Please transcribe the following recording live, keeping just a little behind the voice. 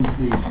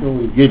the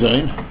story of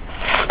Gideon.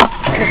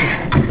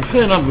 A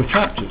fair number of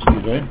chapters,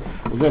 Gideon.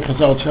 Although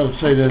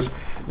Chazal say there's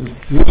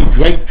three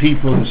great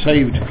people who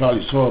saved Klal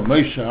Yisrael: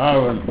 Moshe,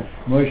 Aaron,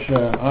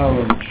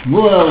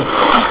 Shmuel,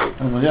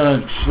 and on the other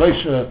hand,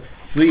 Shloisha,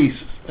 three,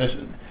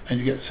 and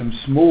you get some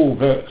small,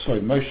 Moshe,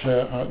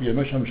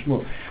 and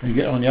Shmuel, and you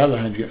get on the other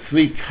hand, you get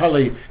three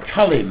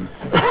Kalim,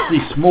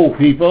 three small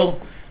people,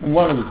 and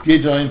one of them was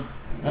Gideon,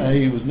 and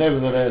he was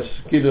nevertheless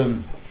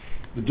Gideon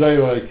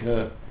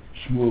B'Doyrek,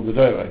 Shmuel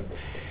B'Doyrek.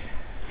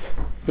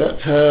 But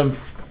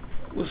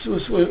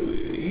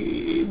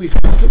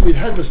we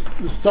had the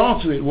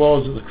start of it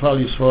was that the Klal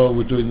Yisrael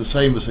were doing the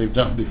same as they've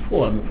done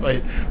before. I'm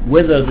afraid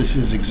whether this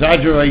is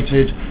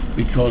exaggerated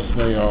because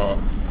they are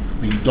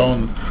being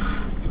done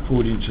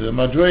according to the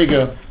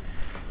Madrega.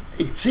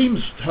 It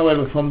seems,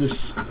 however, from this,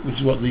 which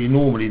is what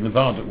normally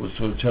Nevada would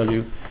sort of tell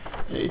you,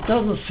 it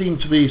doesn't seem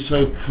to be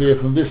so clear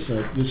from this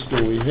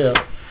story here,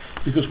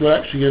 because we're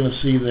actually going to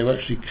see they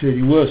actually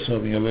clearly were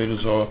serving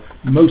Avodah Zarah.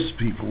 Most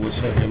people were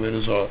serving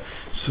Avodah Zarah,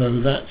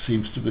 so that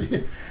seems to be,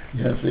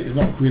 it's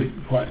not really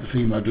quite the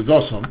female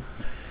Dugosom.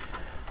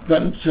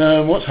 But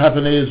what's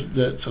happened is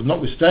that,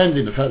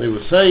 notwithstanding the fact they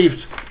were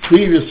saved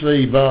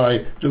previously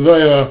by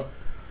Devorah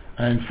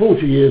and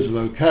 40 years of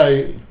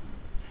okay,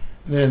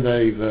 then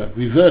they've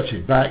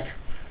reverted back,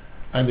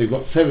 and they've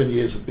got 7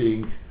 years of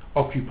being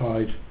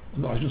occupied,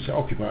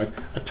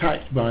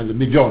 attacked by the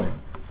Midianim.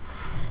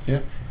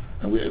 Yeah?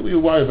 And we were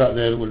worried about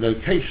their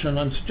location.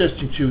 I'm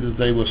suggesting to you that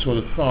they were sort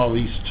of far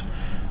east,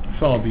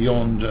 far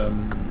beyond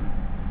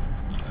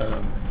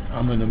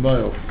Ammon and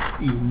Moab,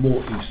 even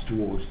more east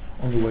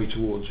on the way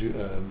towards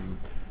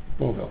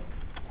Bovel.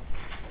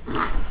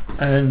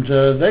 And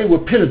they were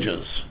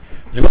pillagers.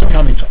 They were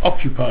coming to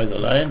occupy the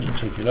land and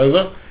take it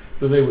over,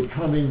 but they would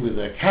come in with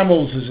their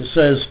camels, as it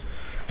says,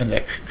 and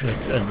their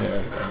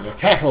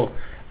cattle,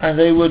 and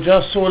they would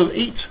just sort of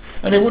eat.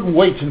 And they wouldn't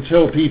wait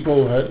until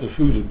the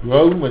food had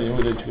grown when they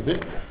went into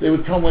it. They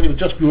would come when it was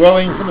just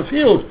growing from the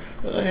field,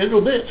 a little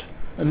bit.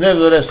 And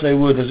nevertheless they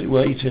would, as it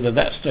were, eat it at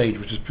that stage,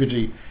 which is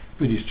pretty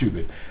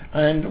stupid.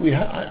 And we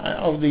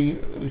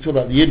talk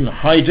about the Yidden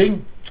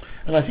hiding,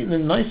 and I think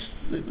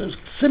those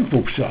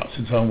simple shots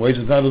in some ways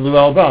is that of the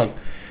Ralbag,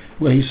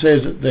 where he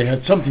says that they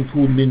had something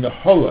called Min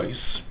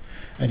Horos,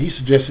 and he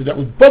suggested that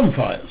was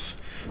bonfires.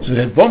 So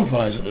they had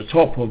bonfires at the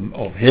top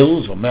of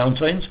hills or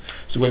mountains.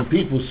 So when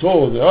people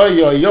saw the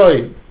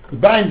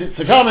bandits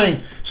are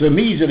coming, so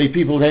immediately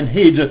people then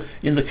hid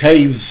in the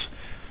caves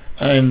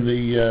and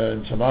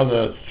some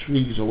other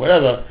trees or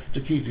whatever to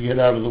get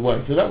out of the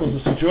way. So that was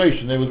the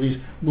situation. There were these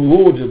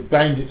marauders of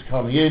bandits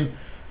coming in,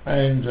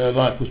 and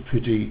life was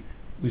pretty.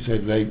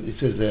 It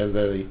says they're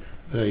very,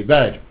 very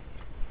bad.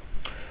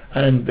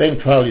 And then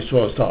Klal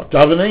Yisrael start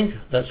davening.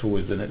 That's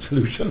always the next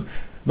solution.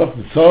 Not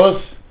the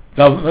source.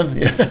 Government,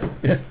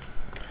 yeah.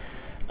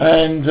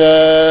 And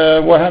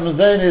what happens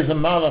then is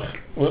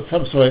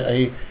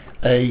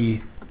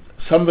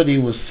somebody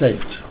was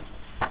sent,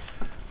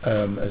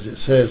 as it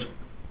says,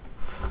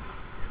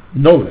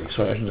 Noli.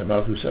 Sorry, I shouldn't say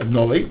Malach, who said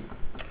Noli,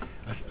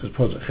 as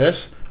posuk Ches.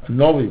 A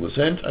Noli was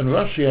sent, and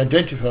Rashi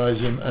identifies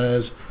him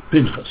as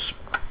Pinchas.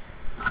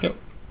 Yep.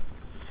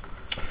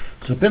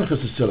 So Pinchas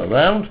is still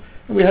around,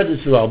 and we had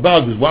this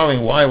Ralbag who was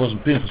worrying why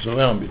wasn't Pinchas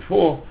around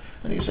before.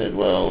 And he said,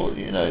 well,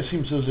 it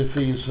seems as if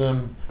he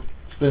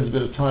spends a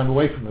bit of time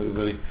away from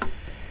everybody.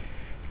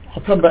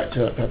 I'll come back to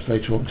that perhaps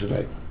later on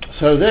today.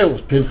 So there was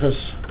Pinchas,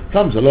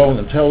 comes along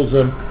and tells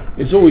them,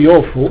 it's all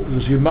your fault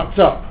because you mucked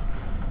up.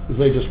 Because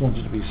they just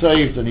wanted to be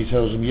saved, and he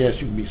tells them, yes,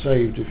 you can be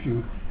saved if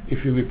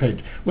you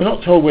repent. We're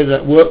not told whether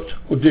that worked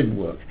or didn't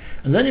work.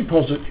 And then in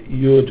posuk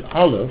Yud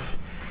Aleph,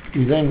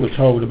 we then were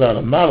told about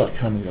a Malach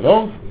coming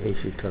along,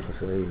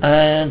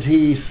 and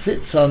he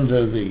sits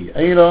under the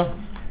Elah,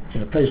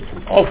 in a place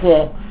called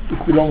Ofra,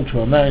 which belonged to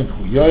a man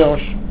called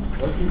Yoash.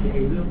 What is the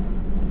Elah?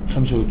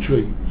 Some sort of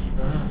tree.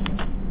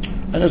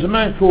 And there's a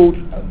man called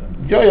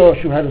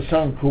Yoash who had a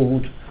son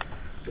called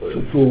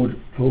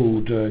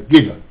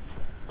Gideon.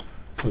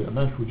 So a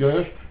man called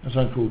Yoash, a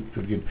son called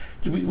Gideon.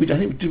 Did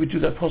we do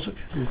that posuk?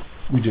 Yes.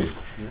 We did.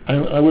 Yeah.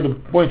 And I would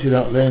have pointed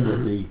out then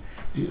that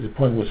the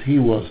point was he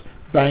was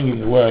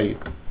banging away.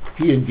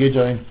 He and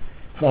Gideon,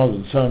 father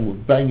and son, were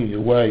banging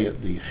away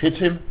at the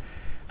Chittim.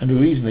 And the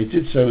reason they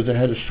did so is they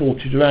had a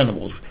shortage of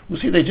animals. Well,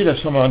 see, they did have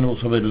some animals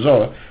for Avodah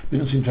Zarah, they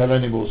didn't seem to have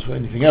animals for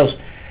anything else.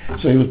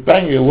 So he was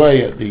banging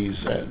away at the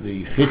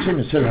Chittim.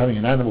 Instead of having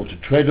an animal to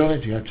tread on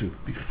it, he had to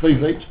be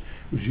chayvet,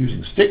 which was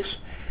using sticks.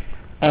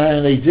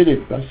 And they did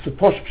it, that's the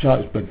posh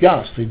pshat, is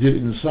bagas, they did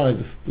it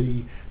inside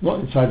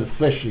not inside the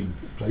threshing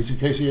place, in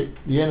case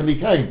the enemy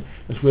came.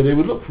 That's where they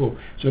would look for.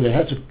 So they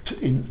had to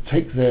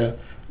take their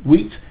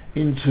wheat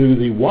into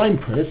the wine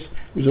press,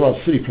 which was a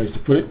rather silly place to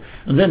put it,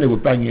 and then they were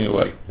banging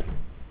away.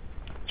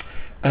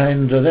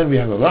 And then we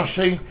have a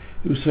Rashi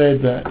who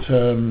said that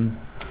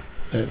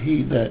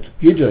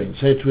Gideon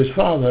said to his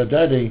father,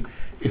 Daddy,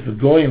 if the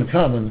Goyim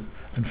come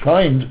and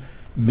find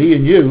me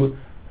and you,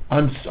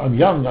 I'm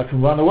young, I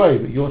can run away,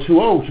 but you're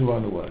too old to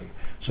run away.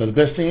 So the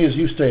best thing is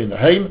you stay in the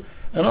Haim,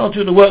 and I'll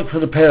do the work for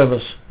the pair of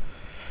us.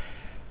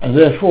 And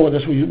therefore,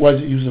 that's why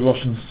it uses the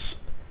Lashon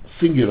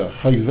singular,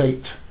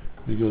 chayvet,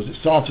 because it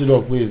started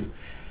off with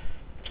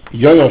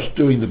Yoash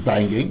doing the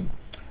banging,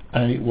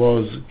 and it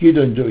was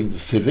Gideon doing the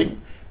sieving,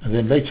 and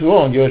then later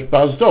on Yoash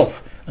buzzed off,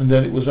 and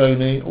then it was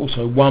only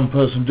also one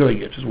person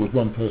doing it. It was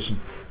one person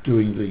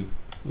doing the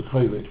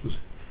chayvet. Was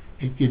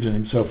Gideon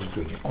himself was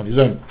doing it on his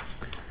own.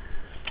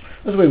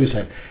 That's the way we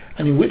say it.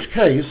 And in which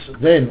case,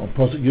 then on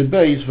posuk Yud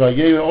Beis,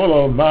 Vayera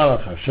Olah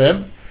Malach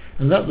Hashem,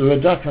 and that the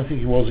Radak, I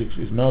think it was,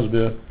 is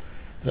Masber,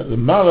 that the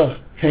Malach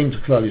came to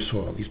Klal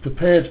Yisrael. He's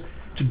prepared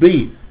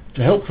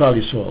to help Klal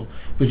Yisrael,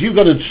 but you've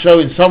got to show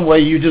in some way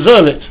you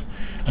deserve it.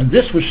 And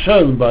this was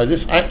shown by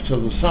this act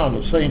of the son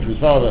of saying to his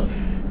father,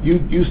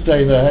 you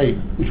stay there, hey,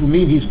 which will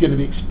mean he's going to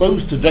be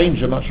exposed to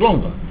danger much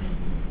longer,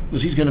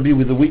 because he's going to be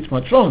with the wheat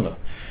much longer.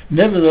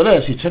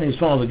 Nevertheless, he's telling his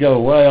father, go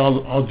away,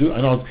 I'll do,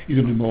 and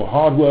you're going to do more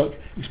hard work,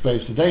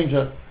 exposed to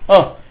danger.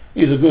 Oh,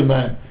 he's a good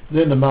man.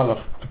 Then the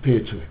Malach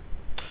appeared to him,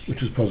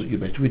 which was posuk Yud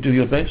Beis. Do we do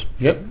Yud Beis?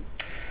 Yep.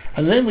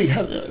 And then we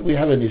have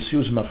an issue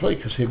of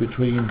machlokas here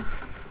between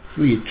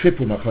three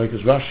triple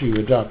machlokas, Rashi,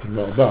 Radak, and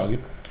Ralbag.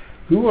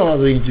 Who are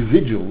the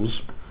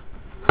individuals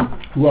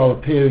who are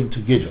appearing to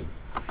Gideon?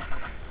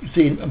 You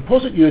see, in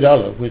posuk Yud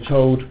Aleph, we're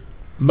told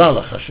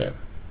Malach Hashem,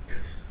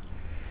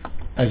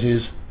 as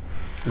is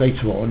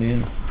later on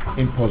in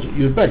posuk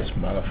Yud Beis,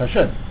 Malach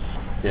Hashem.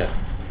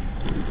 Yeah.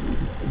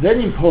 Then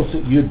in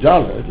posuk Yud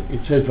Daled,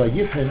 it says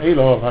Vayifen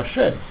Eloh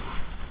Hashem.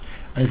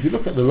 And if you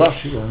look at the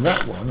Rashi on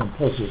that one, on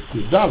posuk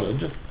Yud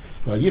Daled,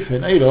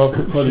 Vayifen Eloh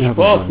Kodesh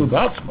Baruch Hu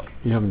B'Atzmai.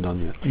 You haven't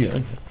done yet. Yeah,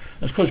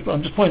 that's Kodesh,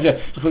 I'm just pointing out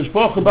the Kodesh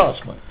Baruch Hu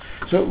B'Atzmai.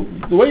 So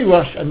the way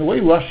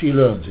Rashi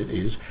learns it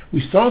is,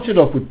 we started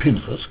off with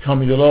Pinchas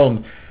coming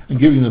along and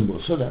giving them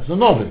Musa. That's a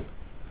novi.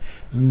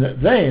 And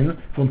then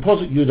from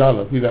posuk Yud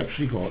Aleph, we've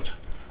actually got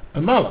a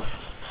Malach.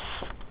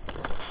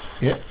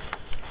 Yeah.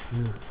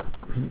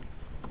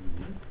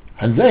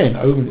 And then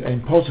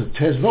in posuk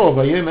Tezlo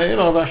Vayema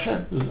Elav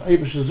Hashem,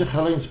 Abish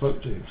Zichalein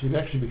spoke to him. So he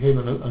actually became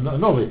a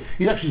novi.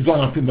 He's actually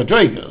gone up in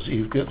Madrigas.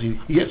 He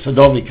gets a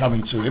novi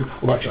coming to him,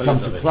 or actually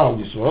comes to Klal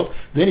Yisrael.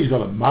 Then he's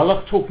got a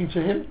Malach talking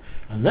to him,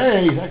 and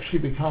then he actually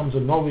becomes a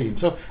novi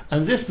himself.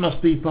 And this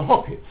must be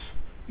Pahokitz.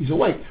 He's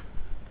awake.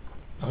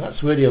 Now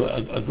that's really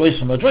a grace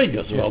from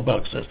Madrigas, as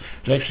Ralbag says,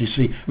 to actually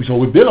see. We saw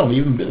with Bilam,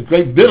 even the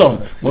great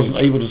Bilam wasn't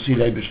able to see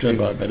the Abish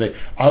by day.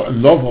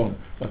 Lovon,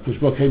 because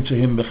God came to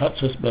him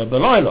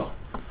B'Layla,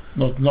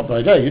 not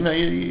by day. You know,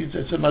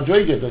 it's a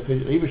Madriga that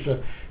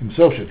Abish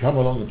himself should come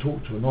along and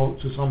talk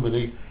to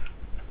somebody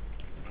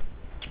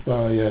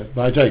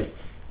by day.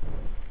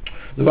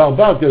 The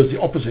Ralbag goes the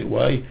opposite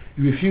way.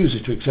 He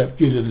refuses to accept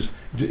Gideon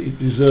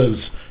deserves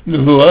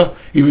Nevuah.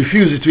 He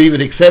refuses to even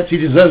accept he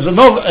deserves a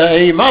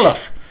Malach.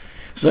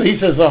 So he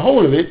says the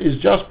whole of it is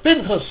just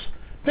Pinchas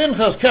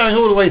carrying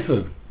all the way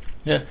through.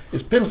 Yeah,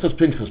 it's Pinchas.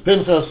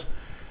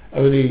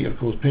 Only, of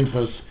course,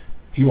 Pinchas,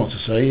 he wants to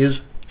say, is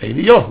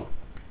Eliyahu.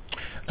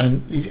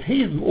 And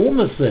he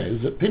almost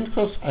says that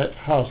Pinchas at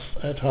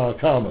Har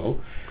Carmel,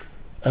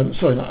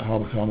 sorry, not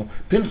Har Carmel,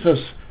 Pinchas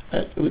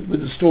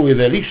with the story of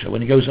Elisha,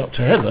 when he goes up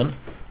to heaven,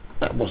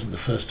 that wasn't the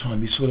first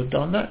time he's sort of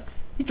done that.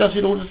 He does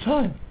it all the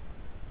time.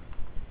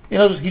 You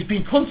know, he's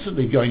been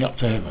constantly going up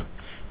to heaven.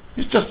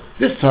 It's just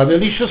this time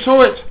Elisha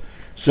saw it,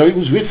 so it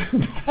was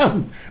written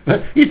down.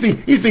 But he's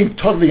been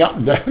toddling up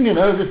and down. You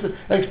know, this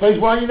explains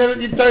why you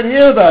don't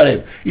hear about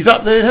him. He's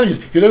up there in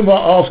heaven. You don't want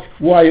to ask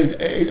why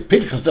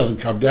Pinchas doesn't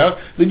come down.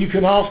 Then you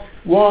can ask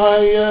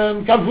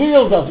why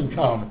Gabriel doesn't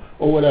come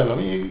or whatever. I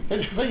mean, you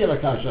can't figure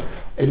like Kasha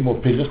anymore.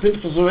 Pinchas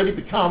has already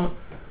become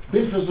a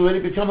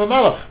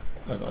Malach.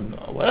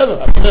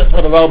 Whatever. I mean, that's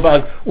how the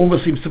Ralbag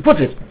almost seems to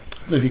put it.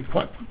 Maybe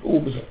quite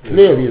almost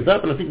clearly as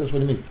that, but I think that's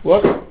what he means.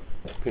 What?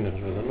 Pinchas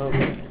was a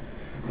novi.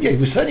 Yeah, he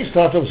was certainly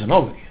started off as a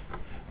novi,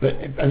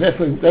 and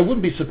therefore that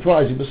wouldn't be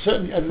surprising. But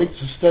certainly at a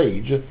later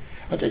stage,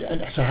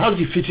 and so how did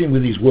he fit in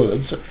with these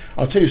words?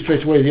 I'll tell you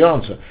straight away the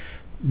answer.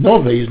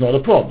 Novi is not a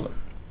problem.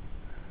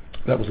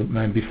 That was a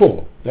man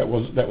before. That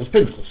was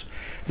Pinchas.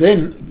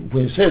 Then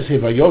when it says here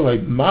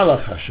Vayore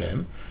Malach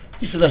Hashem,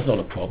 he said that's not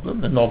a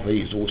problem. The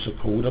novi is also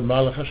called a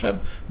Malach Hashem.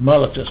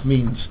 Malach just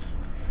means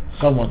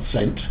someone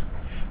sent.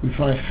 We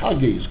find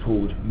Hagi is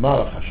called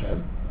Malach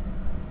Hashem.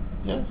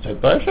 Yeah,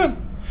 sent by Hashem.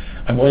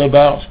 And what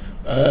about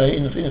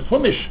in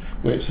Chumash,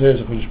 where it says,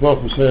 Kodesh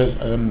Baruch Hu says,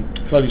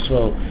 Klal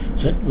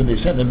Yisrael, when they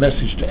sent a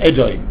message to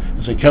Edom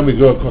and said, can we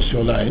go across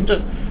your land?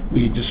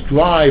 We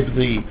describe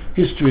the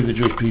history of the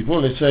Jewish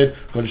people. They said,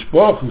 Kodesh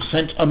Baruch Hu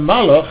sent a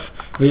Malach,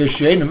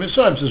 V'yesheinu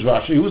Mitzrayim, says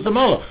Rashi. Who was the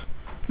Malach?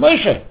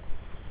 Moshe.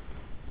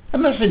 A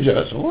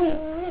messenger.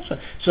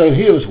 So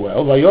here as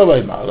well,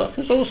 Vayore Malach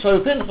is also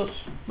Pinchas.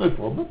 No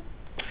problem.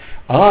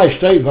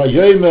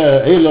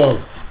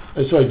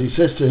 He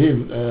says to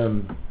him,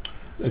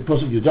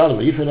 posuk Yud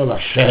Aleph, if you know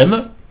Hashem,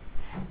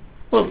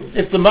 well,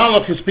 if the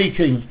Malach is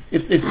speaking,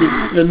 if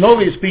the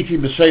Novi is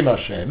speaking B'Shem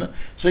Hashem,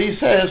 so he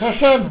says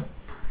Hashem.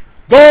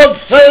 God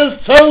says,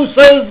 so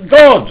says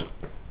God.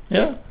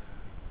 Yeah?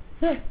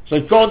 Yeah. So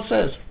God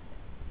says.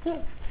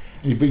 Yeah.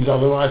 And he brings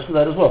other eyes for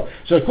that as well.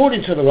 So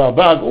according to the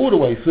Ralbag, all the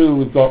way through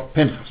we've got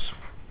Pinchas.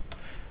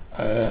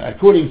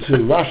 according to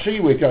Rashi,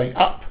 we're going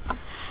up,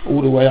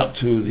 all the way up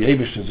to the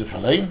Eibishter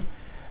Zifalein.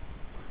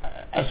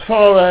 As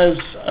far as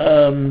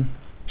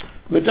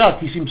Radak,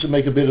 he seems to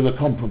make a bit of a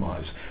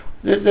compromise.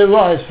 There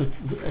lies for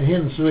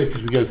him and Surik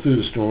as we go through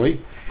the story,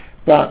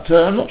 but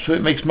I'm not sure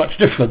it makes much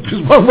difference,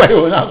 because one way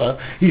or another,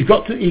 he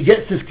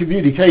gets this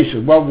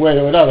communication one way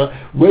or another,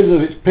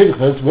 whether it's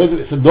Pinchas, whether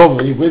it's a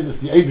Novi, whether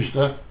it's the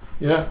Eibishter,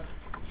 yeah.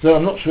 So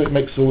I'm not sure it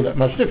makes all that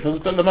much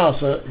difference, but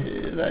Lamasa,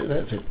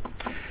 that's it.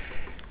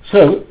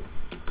 So,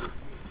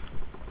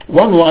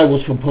 one lie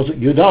was from posuk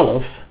Yud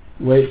Aleph,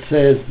 where it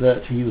says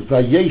that he was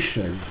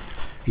Vayeshev,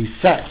 he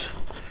sat.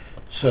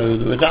 So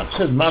the Radak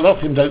says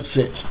Malachim don't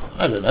sit.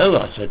 I don't know,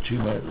 I said to you,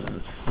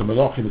 the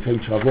Malachim who came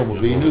to Avram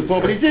Avinu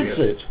probably did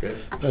sit.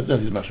 That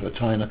is much of a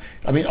taina.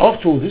 I mean,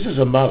 after all, this is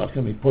a Malach,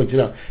 let me point it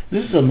out,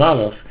 this is a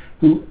Malach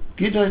who,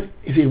 Gideon,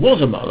 if it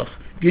was a Malach,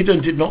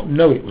 Gideon did not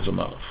know it was a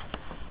Malach.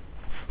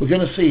 We're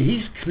going to see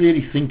he's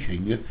clearly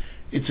thinking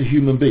it's a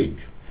human being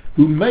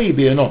who may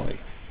be a Novi.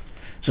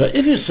 So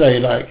if you say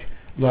like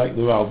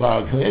the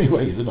Ralbag,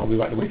 anyway he's a Novi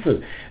right the way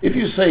through, if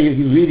you say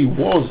he really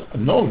was a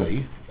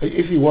Novi,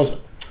 if he was,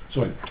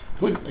 sorry,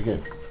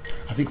 again,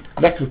 I think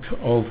lack of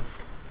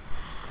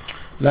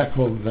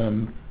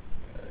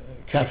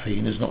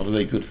caffeine is not a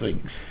very good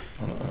thing.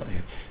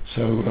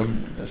 So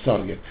let's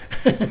start again.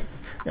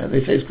 Yeah,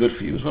 they say it's good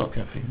for you as well,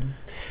 caffeine.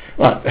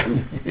 Right,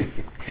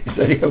 it's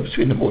only helps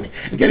you in the morning.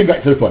 And getting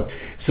back to the point.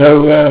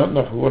 So,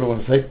 what do I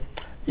want to say?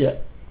 Yeah,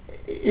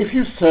 if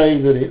you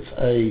say that it's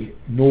a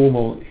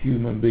normal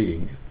human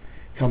being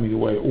coming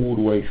away all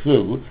the way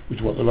through, which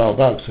is what the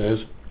Ralbag says,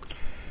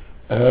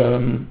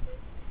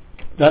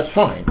 that's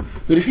fine.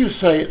 But if you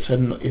say it's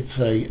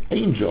a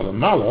angel, a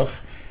malach,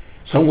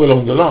 somewhere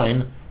along the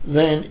line,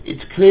 then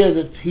it's clear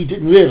that he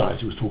didn't realise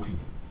he was talking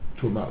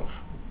to a malach.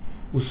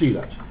 We'll see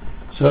that.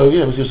 So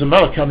yeah, it was just a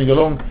malach coming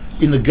along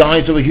in the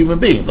guise of a human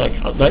being, like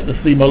the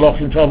three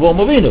malachim to Avram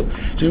Avinu.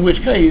 So in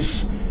which case,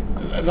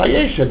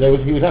 Vayesha,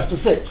 he would have to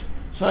sit.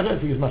 So I don't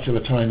think it's much of a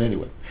time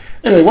anyway.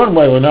 Anyway, one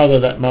way or another,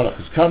 that malach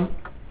has come,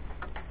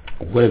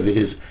 or whatever it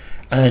is,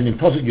 and in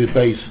posuk Yud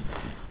Beis,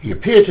 he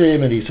appeared to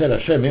him and he said,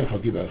 Hashem imcha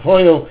gibel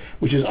choyo,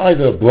 which is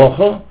either a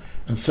bracha,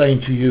 and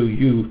saying to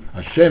you,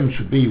 Hashem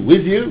should be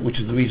with you, which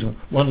is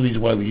one of the reasons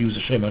why we use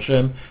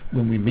Hashem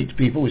when we meet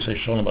people. We say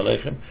Shalom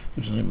Aleichem,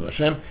 which is the name of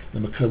Hashem.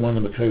 One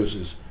of the Makoros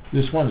is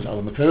this one, is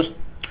other Makoros.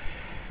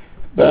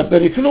 But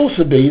it can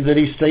also be that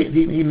he's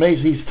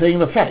stating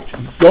the fact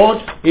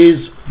God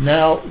is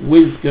now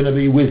going to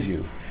be with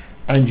you,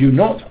 and you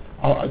not.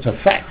 It's a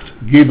fact.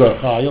 Giber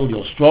Chayil,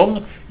 you're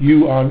strong.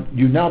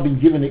 You've now been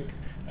given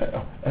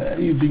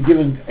you've been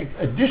given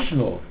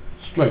additional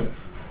strength.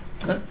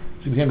 So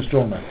he became a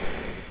strong man.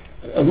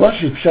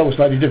 Rashi's pshat was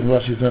slightly different.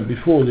 Rashi's learned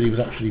before that he was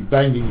actually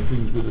banging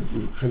things with a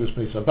crevice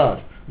space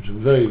abad, which are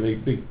very, very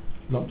big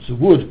lumps of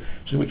wood.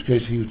 So in which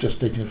case he was just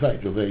stating a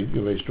fact. You're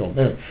very strong.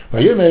 Anyway,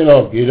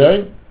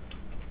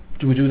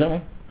 do we do that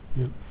one?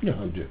 Yeah,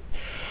 I'll do.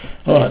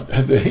 All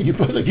right, you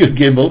put a good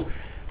gimbal.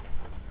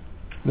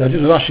 Now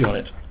just Rashi on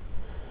it.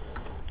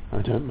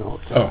 I don't know.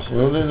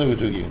 Well then we'll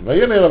do it again.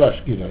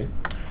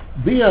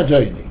 Be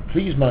Adoni,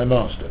 please my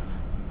master.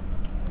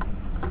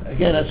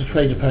 Again, that's a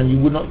phrase apparently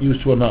you would not use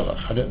to a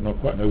malach. I don't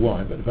quite know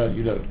why, but apparently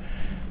you don't.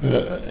 But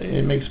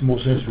it makes more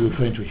sense to be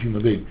referring to a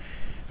human being.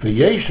 For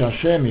Yesh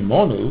Hashem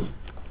imonu,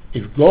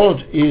 if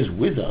God is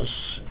with us,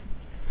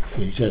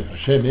 when he says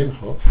Hashem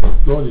imcho,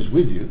 God is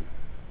with you.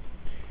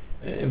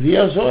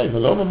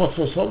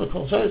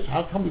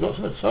 How come we got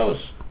some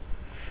tzaros?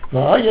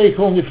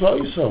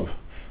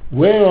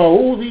 Where are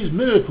all these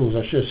miracles?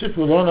 Asher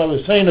sipru lana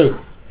l'seinu,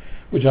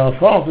 which our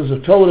fathers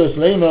have told us,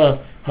 Lema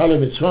Hala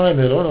Mitzrayim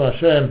Elonu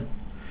Hashem.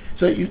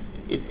 So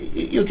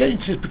you're getting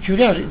to this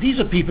peculiarity. These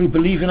are people who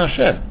believe in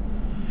Hashem.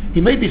 He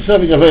may be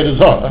serving Avodah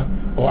Zarah,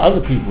 or other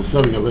people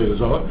serving Avodah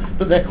Zarah,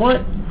 but they're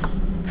quite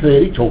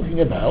clearly talking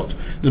about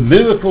the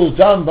miracles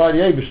done by the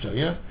Eibishter.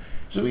 Yeah.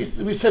 So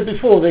we said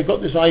before, they've got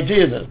this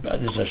idea that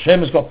Hashem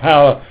has got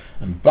power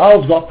and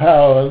Baal's got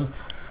power, and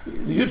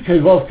the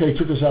Yudke Vovke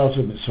took us out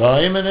of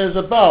Mitzrayim, and there's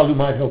a Baal who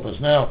might help us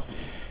now.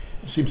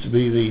 It seems to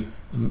be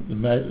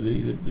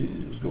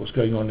what's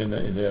going on in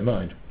their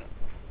mind.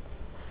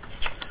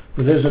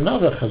 But there's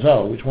another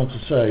Chazal which wants to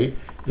say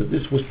that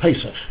this was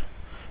Pesach,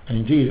 and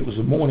indeed it was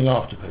the morning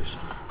after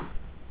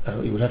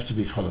Pesach. It would have to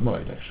be Chol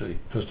HaMoed, actually,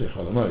 first day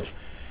Chol HaMoed,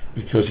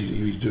 because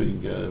he's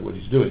doing what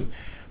he's doing.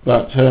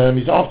 But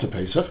he's after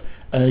Pesach,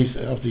 and he's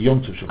after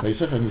Yom Tov Shel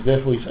Pesach, and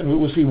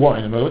and we'll see why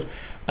in a moment.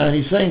 And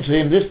he's saying to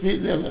him,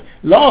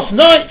 last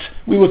night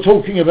we were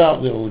talking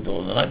about, or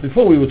the night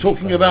before we were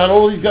talking about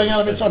all these going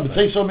out of Mitzrayim, but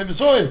take some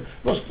Mitzrayim.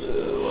 What's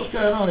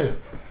going on here?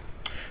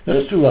 Now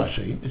let's do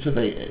Rashi. It's a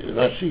very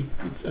Rashi.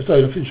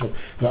 Sorry, to finish off.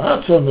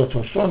 Va'atzon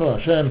v'toshonu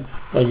Hashem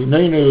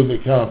v'yinenu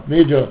mikav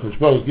midah, which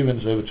was given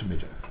us over to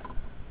midah.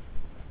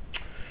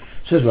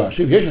 Says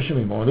Rashi, Yesh Hashem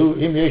imonu,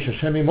 im Yesh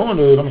Hashem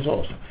imonu,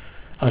 l'matzos.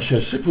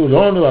 Asher sipru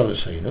lonu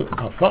avosenu.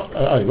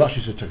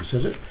 Rashi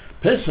says it.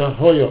 Pesach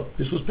hoyo.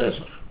 This was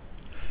Pesach.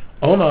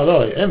 Omar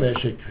Loi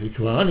Emesh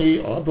Hikrani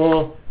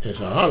Abo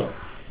Esahalo.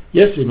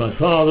 Yesterday my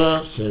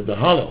father said the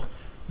Hallel.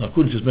 Now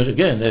according to this measure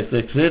again,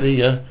 they're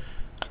clearly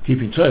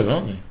keeping Torah,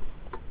 aren't they?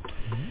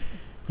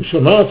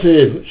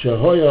 ושמעתי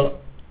שהויה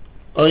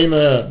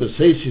איימה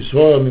בסייס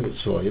ישרוע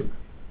ממצרים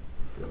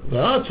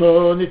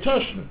ועתו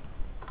ניטשנו.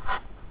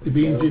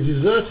 Being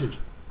deserted.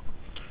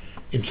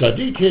 Im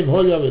tzadikim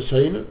hoya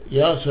v'seinu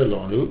yaseh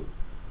lanu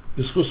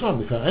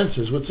b'schusam. If our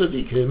ancestors were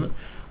tzadikim,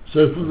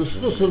 so from the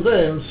schus of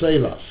them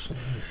save us.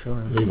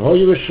 Im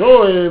hoya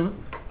v'shoim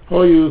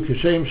hoyu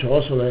kishem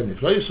she'osa lehem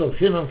niflaisov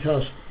chinam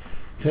kas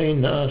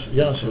kein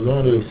yaseh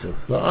lanu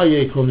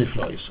v'ayeh kol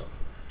niflaisov.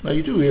 Now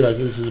you do realize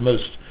that this is the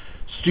most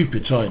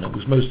stupid time,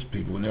 because most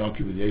people, when they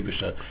argue with the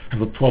Eibusha,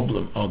 have a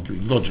problem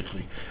arguing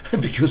logically.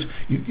 Because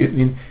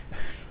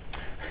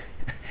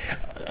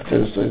I tell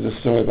the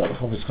story about the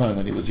Chofetz Chaim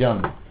when he was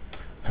young,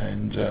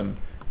 and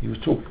he was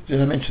talking.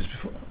 Did I mention this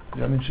before?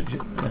 Did I mention it?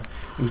 Yeah.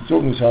 He was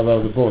talking to some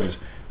other boys,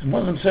 and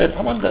one of them said,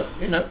 "I wonder,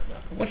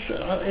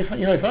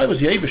 if I was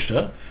the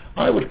Eibusha,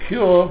 I would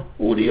cure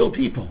all the ill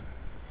people."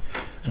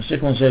 And the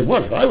second one said,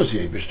 "Well, if I was the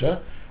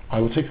Eibusha,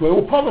 I would take away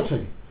all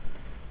poverty."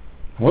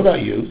 What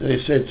about you? They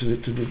said to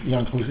the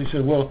young boys. They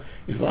said, "Well,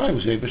 if I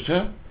was the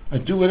Eibusha,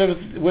 I'd do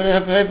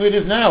whatever it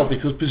is now,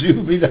 because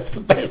presumably that's the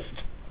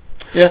best."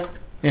 Yeah.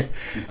 Yeah.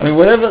 I mean,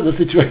 whatever the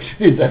situation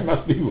is, that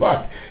must be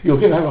right. You're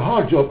going to have a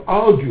hard job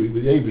arguing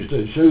with the Eibusha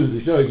and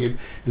showing him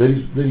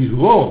that he's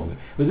wrong.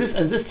 But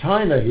this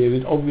Taina here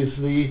is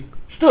obviously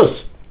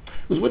shtus.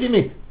 Because what do you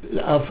mean?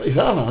 If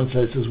our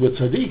ancestors were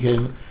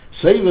tzaddikim,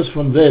 save us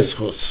from their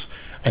schus.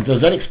 And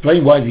does that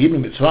explain why the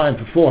Yidden Mitzrayim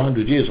for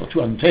 400 years or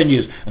 210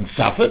 years and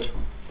suffered?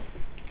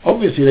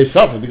 Obviously they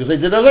suffered because they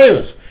did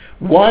Averos.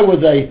 Why were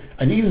they,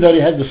 and even though they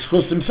had the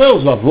schus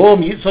themselves,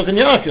 Avrom, Yitzchak and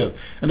Yaakov,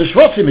 and the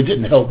Shoftim, it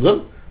didn't help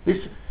them. They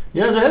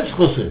had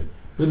schusim,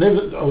 but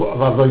never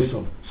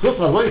Avosom. Schus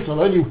Avosom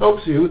only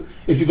helps you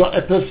if you got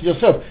a person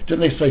yourself.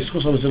 Didn't they say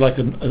schus is like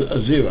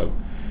a zero?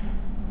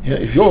 Yeah,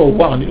 if you're a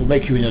 1, it'll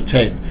make you in a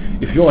 10.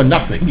 If you're a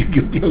nothing,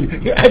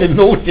 you add a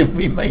naught, it will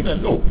remain a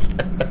naught.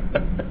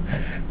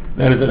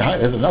 Now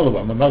there's another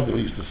one. My mother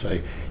used to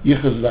say,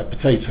 "Yichus is like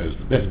potatoes.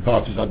 The best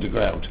part is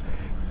underground."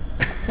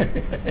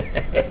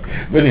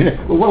 But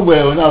one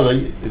way or another,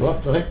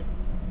 what? Sorry?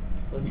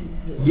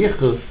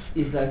 Yichus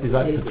is like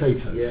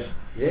potatoes. Yeah.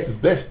 Yes. The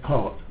best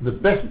part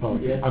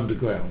is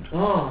underground.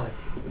 Oh.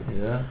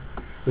 Yeah.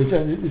 But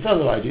this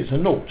other idea, it's a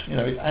naught.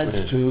 It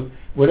adds to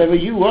whatever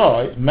you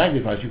are. It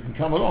magnifies. You can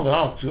come along and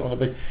ask on a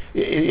bit.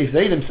 If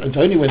they it's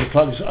only when the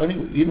Klal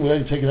Yisrael were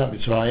only taken out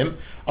Mitzrayim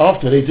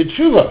after they did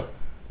tshuva.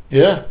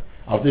 Yeah.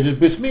 After they did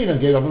bris milah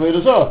and gave up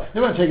Avodah Zarah, they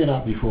weren't taken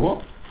out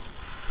before.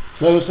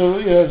 So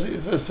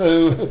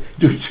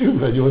do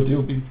tshuva,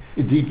 you'll be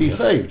indeed be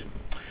saved.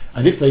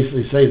 And if they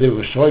say they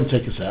were trying to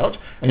take us out,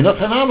 and not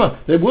Hanama,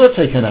 they were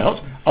taken out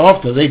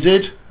after they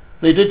did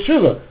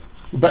tshuva.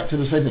 Back to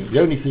the same thing. The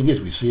only thing is,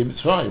 we see in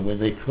Mitzrayim when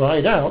they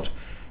cried out,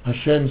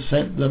 Hashem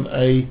sent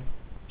Moshe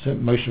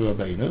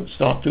Rabbeinu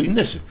start doing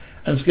this,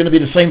 and it's going to be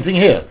the same thing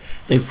here.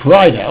 They've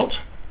cried out.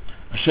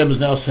 Hashem is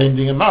now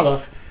sending a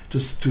malach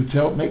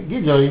to make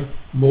Gideon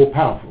more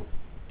powerful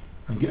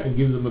and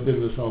give them a bit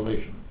of a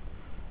salvation.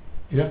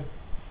 Yeah,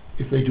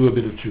 if they do a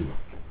bit of tshuva.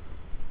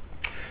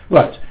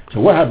 Right, so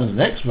what happens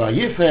next?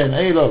 Vayifen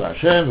Elov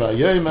Hashem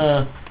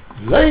Vayomer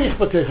Leich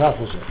B'Keichach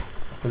Oseh.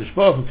 HaKadosh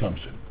Baruch Hu comes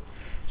to him.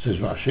 Says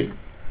Rashi,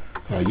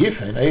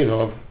 Vayifen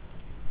Elov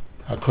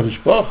HaKadosh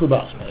Baruch Hu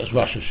B'Atzmai. That's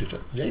Rashi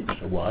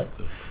Shita. Why?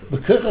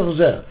 B'Keichach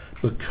Oseh.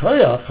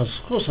 B'Keichach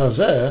HaSchus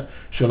Hazeh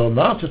Shelo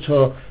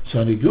Martato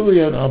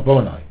Sanigurion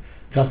Arbonai.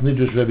 Kach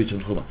Nidrush Rebbe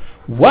Tzimchuma.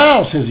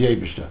 Wow, says the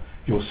Eibusha.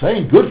 You're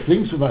saying good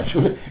things about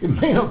children. It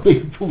may not be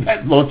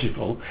that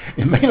logical.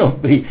 It may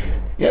not be.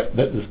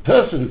 But this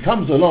person who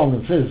comes along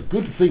and says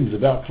good things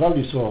about Klal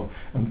Yisrael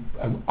and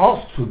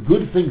asks for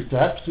good things to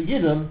happen to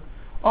Yidden,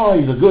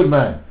 he's a good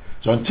man.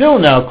 So until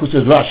now, because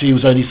as Rashi, he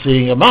was only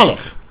seeing a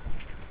malach.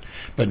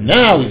 But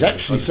now he's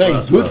actually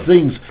saying good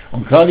things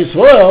on Klal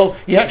Yisrael.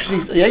 The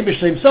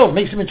Eibusha himself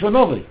makes him into a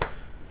novi.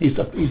 He's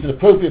an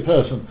appropriate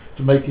person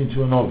to make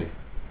into a novi.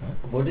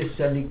 What is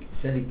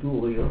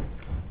Sanikurion?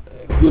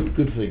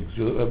 Good things.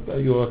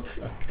 You're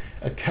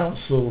a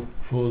counsel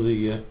for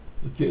the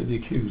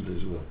accused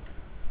as well.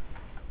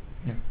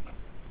 Yeah.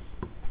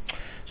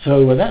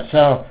 So that's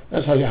how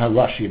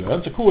Rashi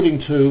learns.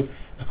 According to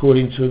the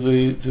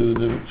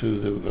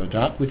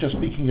Radak, we're just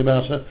speaking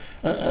about a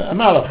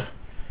malach,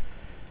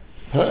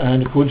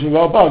 and according to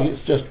Ralbag,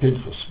 it's just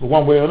Pinchas. But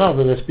one way or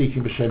another, they're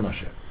speaking b'Shem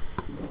Hashem.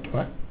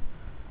 Right?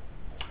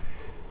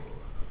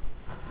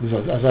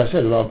 As I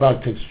said,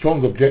 Ralbag takes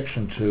strong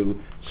objection to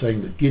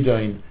saying that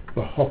Gideon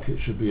B'Hoket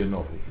should be a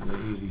novi.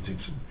 He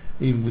thinks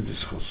even with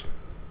this chus.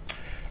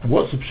 And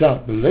what's the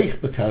pshat? B'leich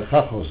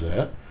b'Keichach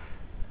Oseh.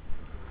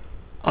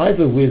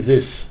 Either with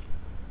this,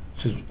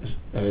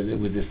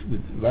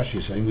 with Rashi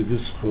is saying, with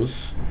this chus,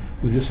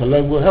 with this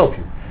alone will help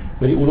you.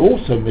 But it will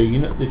also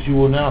mean that you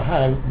will now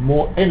have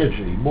more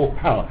energy, more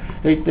power.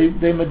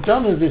 They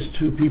madonna this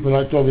to people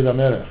like David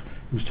HaMelech,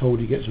 who's told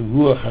he gets a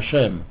Ruach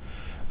Hashem,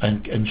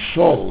 and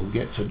Shaul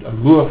gets a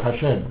Ruach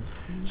Hashem.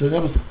 So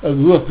that was a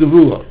Ruach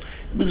Geruah.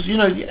 Because,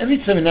 every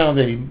time now and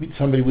then you meet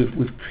somebody with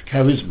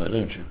charisma,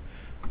 don't you?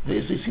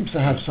 They seems to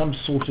have some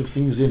sort of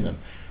things in them.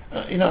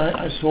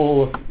 I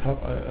saw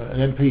an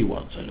MP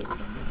once. I looked,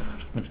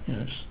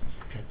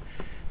 okay.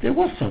 There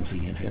was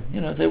something in him.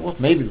 There was,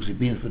 maybe because he'd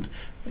been for.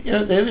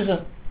 There is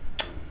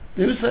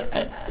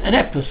an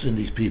epos in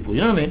these people.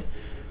 You know what I mean?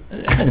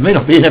 And it may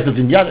not be an epos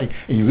in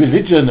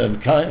religion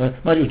and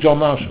mind you, John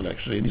Marshall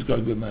actually, and he's got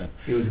a good man.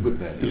 He was a good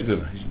man. He's a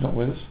good man. He's not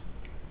with us.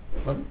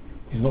 Pardon?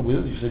 He's not with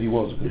us. You said he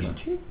was a good man.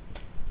 He?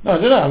 No, I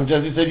don't know.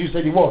 You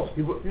said he was.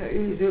 He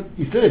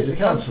still is a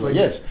councillor,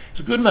 yes.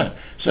 He's a good man.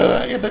 So,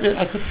 but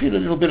I could feel a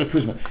little bit of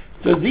charisma.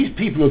 So these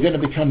people are going to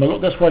become a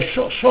lot. That's why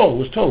Shaul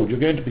was told, you'll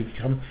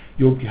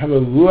have a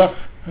Ruach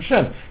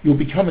Hashem. You'll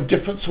become a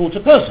different sort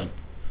of person.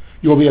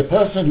 You'll be a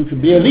person who can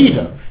be a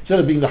leader. Instead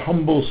of being the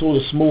humble sort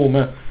of small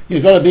man,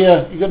 you're going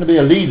to be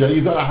a leader.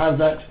 You've got to have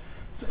that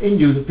in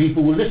you that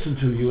people will listen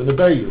to you and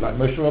obey you, like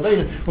Moshe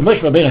Rabbeinu. Well,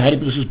 Moshe Rabbeinu had it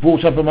because he was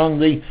brought up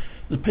among in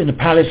the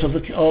palace of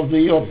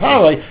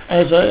Pharaoh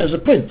as a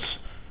prince,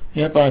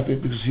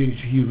 because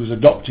he was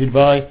adopted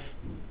by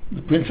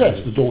the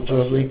princess, the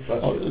daughter of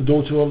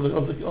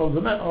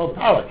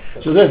Pharaoh.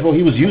 So therefore,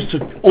 he was used to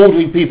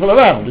ordering people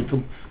around.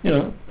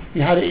 He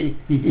had it.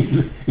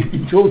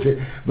 He taught it.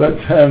 But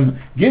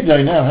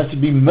Gideon now has to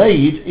be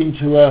made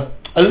into a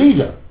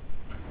leader.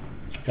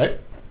 Okay,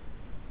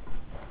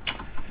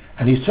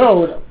 and he's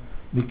told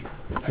because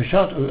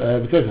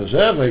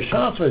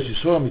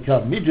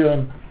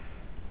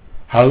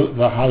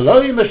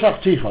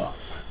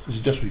this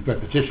is just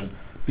repetition.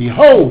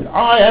 Behold,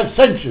 I have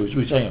sent you. So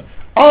we're saying,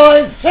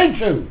 I sent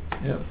you.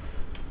 Yeah,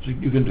 so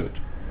you can do it.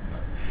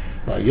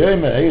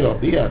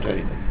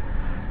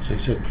 So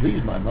he said,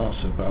 please, my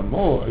master,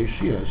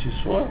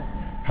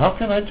 how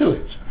can I do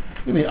it?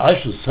 You mean I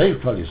should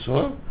save Klal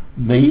Yisrael?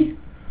 Me?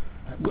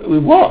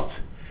 With what?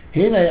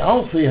 Hine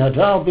Alfi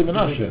Hadar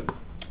B'Menashe.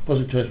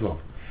 Posuk test wrong.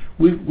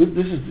 We've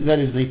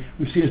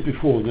seen this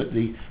before, that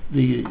the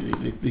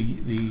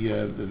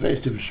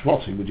various different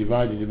Shoftim were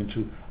divided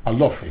into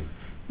alofim.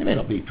 They may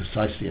not be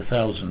precisely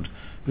 1,000,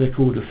 but they're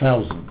called the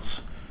thousands.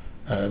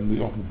 We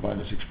often find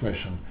this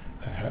expression.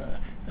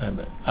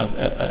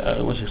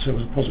 What's the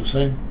posuk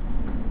saying?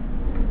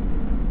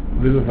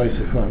 River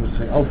Vasef, I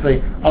would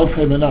say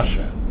Alfei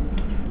Menashe.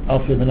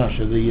 Alfei Menashe,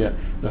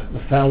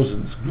 the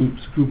thousands,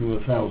 group of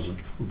 1,000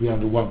 would be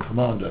under one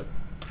commander.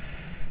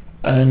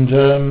 And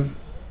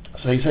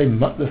so you say the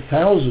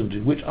 1,000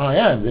 in which I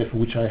am, therefore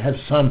which I have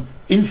some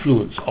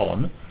influence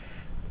on.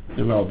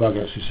 The Ralbag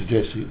actually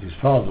suggests that his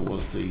father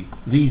was the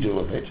leader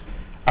of it.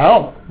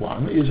 Our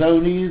one is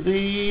only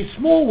the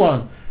small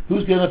one.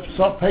 Who's going to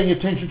start paying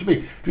attention to me?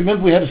 Do you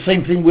remember we had the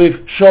same thing with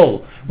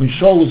Shaul? When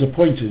Shaul was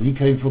appointed, and he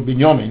came from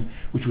Binyamin,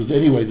 which was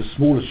anyway the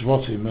smallest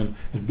Shoftim, and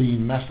had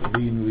been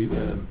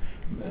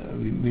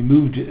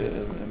removed,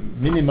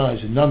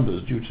 minimized in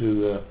numbers due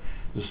to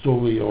the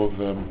story of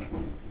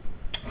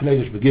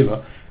Kodesh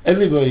Begiva.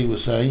 Everybody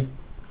was saying,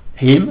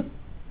 him.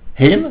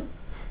 You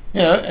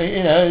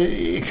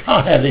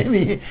can't have him.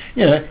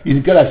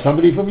 You've got to have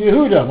somebody from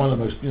Yehuda, one of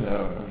the most,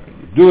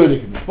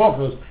 Duelik and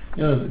Spockers,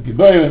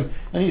 Giberim,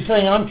 and he's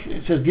saying,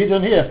 it says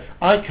Gideon here,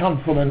 I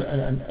come from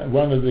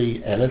one of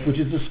the Elef, which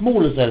is the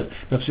smallest Elef.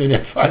 Perhaps you only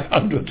have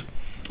 500.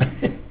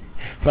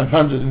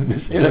 500 in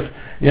this Elef.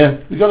 Yeah,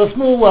 we've got a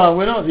small one,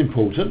 we're not as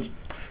important.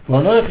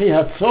 For Anochi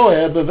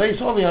Hatzoer,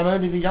 B'Veisovi, I'm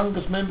only the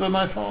youngest member of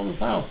my father's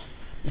house.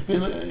 It's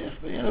been,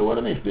 you know what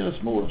I mean, it's been the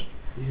smallest.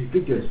 This is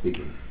Gideon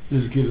speaking.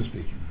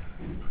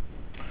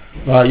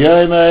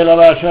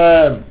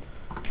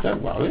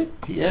 Don't worry,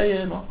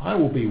 I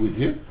will be with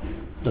you.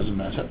 Doesn't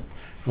matter.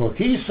 For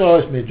Kiso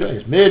is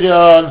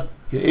Midian,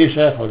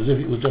 Ishef, or as if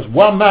it was just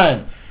one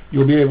man,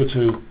 you'll be able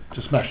to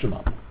smash them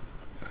up.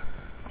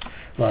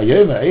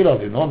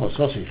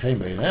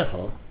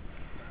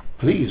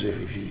 Please,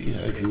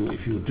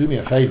 if you do me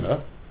a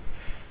favour,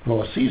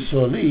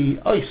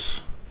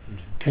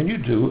 can you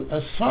do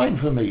a sign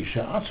for me,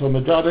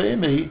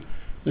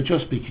 that you're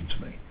speaking to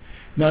me?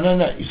 No.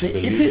 You see,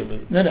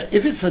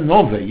 if it's a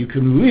novel, you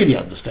can really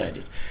understand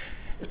it.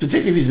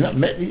 Particularly if he's not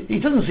he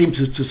doesn't seem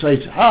to say,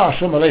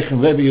 Shalom Aleichem,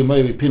 Rebbe, you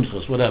may be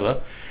Pinchas,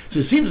 whatever. So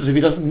it seems as if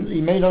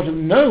he may not have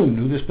known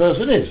who this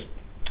person is.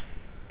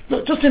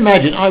 Look, just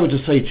imagine I were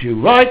to say to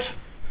you, right,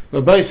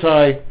 Rabbi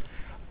Sai,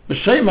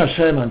 B'Shem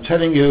Hashem, I'm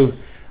telling you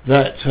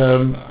that,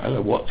 I don't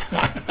know what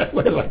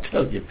do I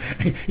tell you?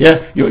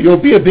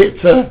 You'll be a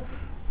bit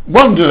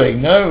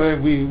wondering, no?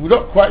 We're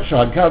not quite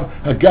sure.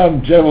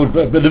 Hagam Gerald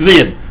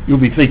B'Nevi'im, you'll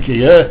be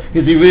thinking, is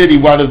he really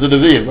one of the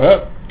Nevi'im?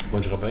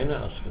 What's Rabbeinu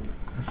asking?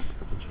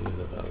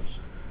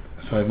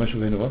 Sorry, Moshe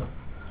Rabbeinu what?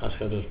 Ask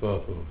Kadosh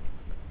Baruch Hu.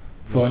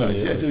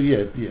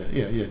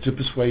 To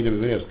persuade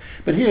everybody else.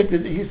 But here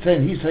he's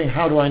saying,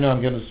 how do I know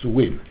I'm going to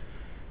win?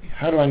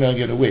 How do I know I'm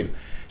going to win?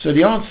 So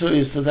the answer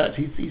is to that.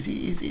 Maybe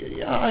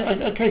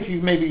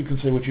you can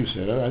say what you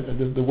said.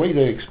 The way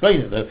they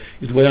explain it, though,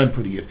 is the way I'm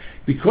putting it.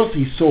 Because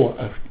he saw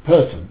a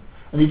person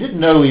and he didn't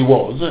know who he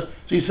was, so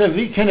he said,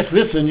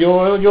 listen,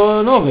 you're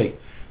a Novi.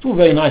 It's all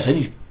very nice.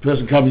 Any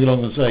person coming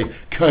along and say,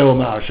 Koyol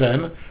Ma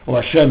Hashem,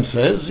 or Hashem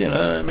says,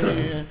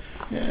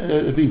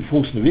 There have been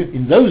false Nevi'im.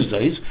 In those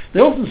days, they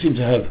often seem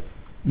to have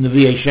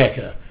Nevi'ei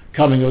Sheker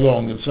coming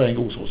along and saying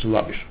all sorts of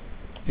rubbish.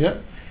 Yeah?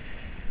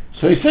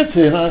 So he said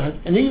to him,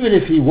 and even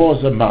if he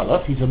was a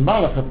Malach, he's a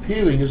Malach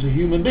appearing as a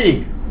human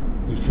being,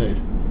 he said.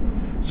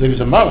 So if he's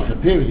a Malach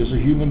appearing as a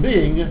human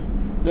being,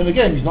 then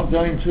again he's not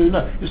going to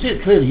know. You see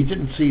it clearly,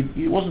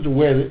 he wasn't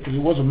aware that he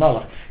was a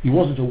Malach. He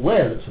wasn't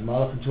aware that it's a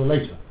Malach until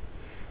later.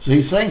 So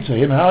he's saying to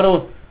him,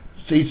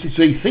 so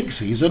he thinks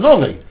he's a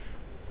Novi.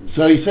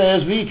 So he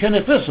says, we can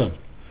listen.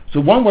 So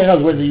one way or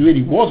another, whether he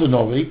really was a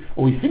Novi,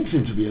 or he thinks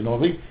him to be a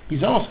Novi,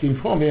 he's asking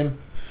from him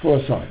for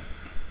a sign.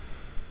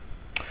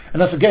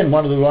 And that's again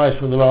one of the rise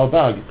for the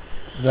Ralbag,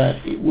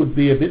 that it would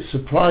be a bit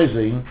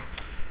surprising,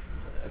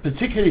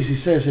 particularly as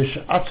he says,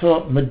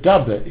 She'ato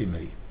medaber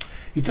imi.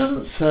 He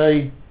doesn't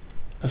say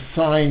a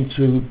sign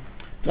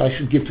that I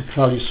should give to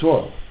Klal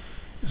Yisrael.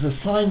 It's a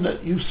sign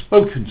that you've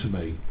spoken to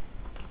me,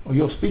 or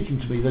you're speaking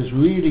to me. There's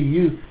really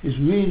you, is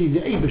really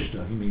the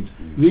Eibishter, he means.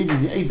 Really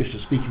the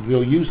Eibishter speaking to me,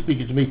 or you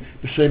speaking to me,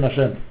 B'Shem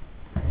Hashem.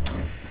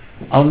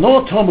 I'll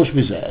not Tomush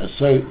Mizeh,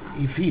 so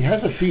if he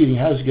has a feeling,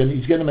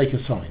 he's going to make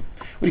a sign.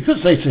 Well, he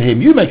could say to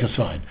him, you make a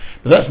sign,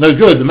 but that's no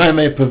good. The man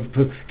may have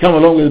come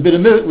along with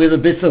a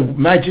bit of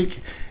magic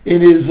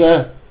in his,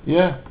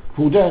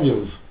 Paul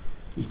Daniels.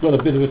 He's got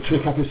a bit of a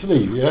trick up his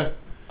sleeve, yeah?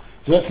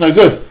 So that's no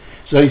good.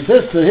 So he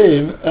says to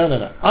him,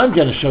 no, I'm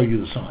going to show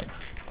you the sign.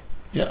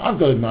 Yeah, I've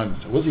got in mind,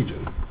 so what does he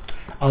do?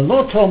 I'll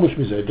not tell Mush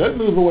Mizeh, don't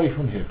move away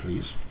from here,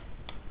 please.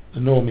 The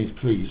norm means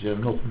please, yeah,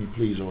 not mean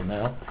please or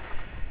now.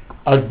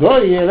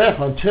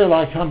 Until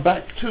I come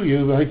back to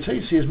you,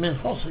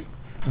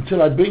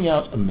 until I bring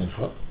out a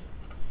mincha,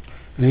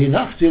 and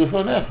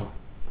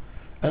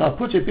I'll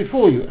put it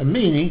before you, and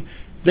meaning,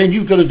 then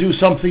you've got to do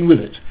something with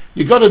it.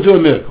 You've got to do a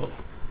miracle,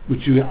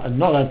 which you are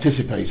not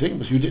anticipating,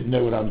 because you didn't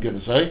know what I'm going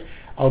to say.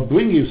 I'll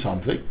bring you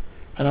something,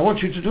 and I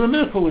want you to do a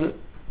miracle with it.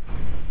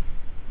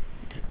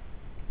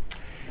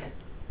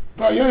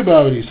 But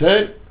Yobar, he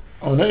said,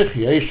 I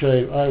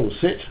will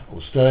sit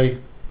or stay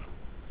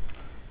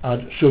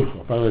ad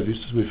shulchan. By the way, this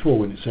is before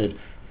when it said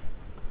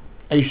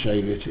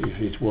Eshev, if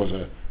it was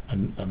a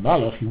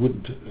malach, he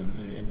wouldn't.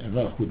 A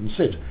malach wouldn't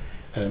sit.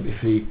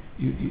 If you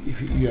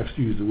have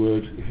to use the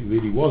word, if he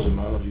really was a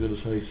malach, you've got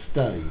to say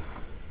stay.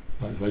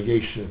 Like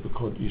Vayesh,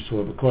 because you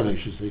saw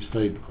B'Kodesh, you say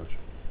stay B'Kodesh.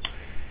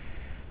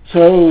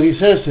 So he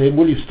says to him,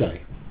 will you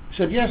stay? He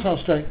said, yes, I'll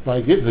stay.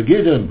 By the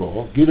Gideon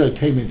ball, Gideon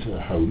came into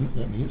the home,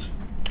 that means.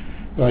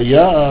 By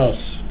Yas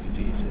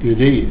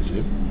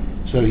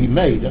Gideon, so he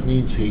made, that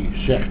means he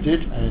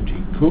shechted and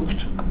he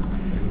cooked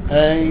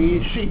a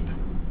sheep.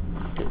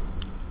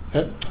 A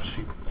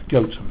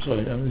goat, I'm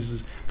sorry, this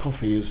is,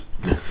 coffee is,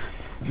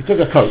 he took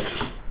a goat.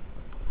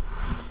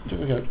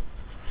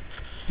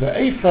 The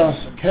Ephas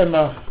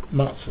Kemach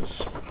Matzahs,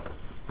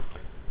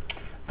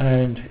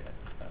 and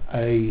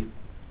a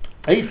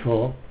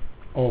ephah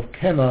of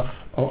Kemach,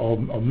 or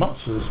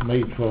matzahs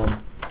made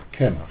from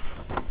Kemach.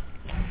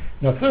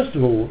 Now first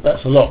of all,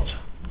 that's a lot.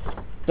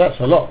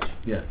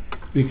 Yeah.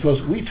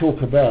 Because we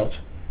talk about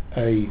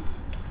the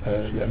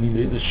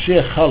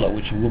sheer challah,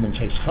 which a woman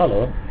takes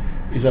challah,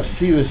 is a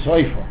serious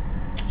ephah.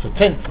 It's a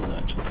tenth of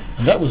that.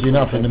 And that was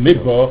enough in the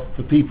midbar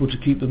for people to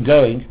keep them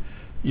going,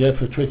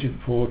 for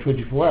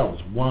 24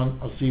 hours. One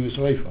serious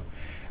ephah.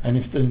 And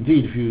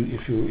indeed, if you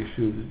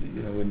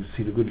when you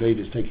see the good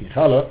ladies taking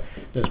challah,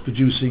 that's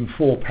producing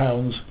 4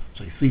 pounds,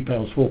 say 3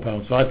 pounds, 4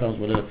 pounds, 5 pounds,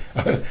 whatever,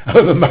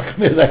 however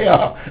machmir they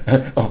are,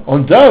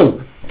 on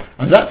dough.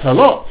 And that's a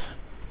lot.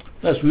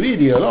 That's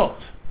really a lot.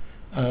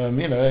 A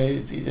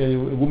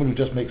woman who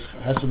just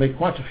has to make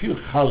quite a few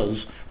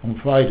challahs on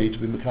Friday to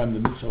become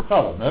the mitzvah of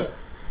challah, no?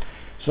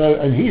 So,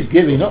 and he's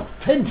giving up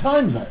 10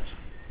 times that.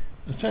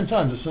 It's 10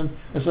 times.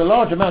 It's a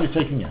large amount he's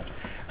taking out.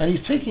 And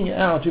he's taking it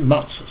out in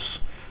matzahs.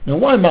 Now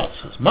why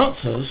matzahs?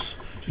 Matzahs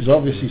is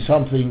obviously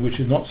something which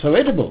is not so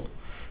edible.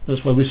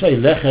 That's why we say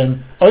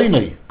lechem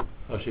oini.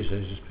 Oh, she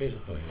says it's Pesach.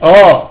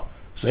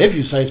 So if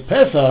you say it's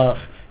Pesach,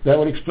 that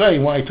would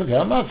explain why he took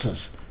out matzahs.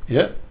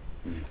 Yeah?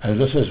 And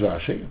this says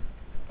Rashi,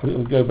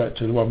 we'll go back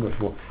to the one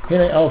before.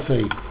 Hine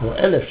alfi or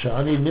elef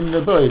shani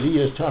nimna boidi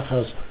yes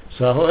tachas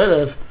saho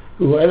elef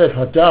hu elef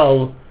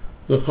hadal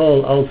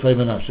l'chol alfei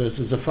menashe. This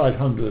is a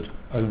 500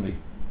 only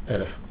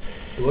elef.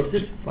 What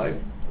is it?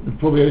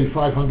 Probably only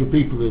 500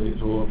 people in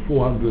it, or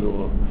 400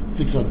 or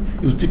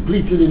 600. It was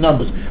depleted in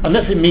numbers,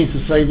 unless it means to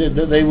say that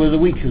they were the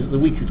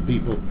weakest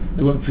people.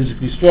 They weren't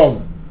physically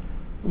strong.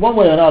 One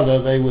way or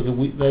another, they were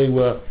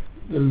the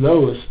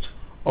lowest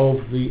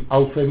of the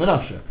Alfei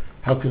Menashe.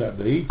 How could that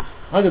be?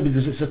 Either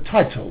because it's a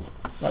title,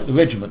 like the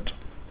regiment,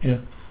 yeah,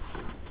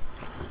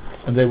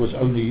 and there was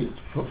only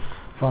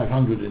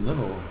 500 in them,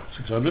 or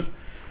 600,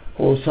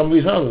 or some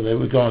reason or other they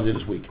were regarded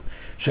as weak.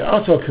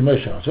 She'ato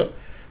k'moshato.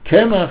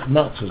 Kemach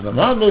matzahs,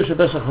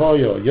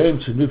 yom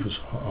tzedufus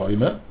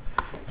ha'omer,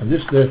 and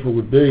this therefore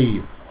would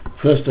be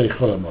first day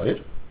Chol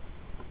HaMoed.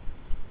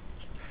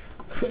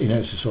 In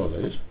Eretz Yisrael,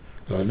 that is.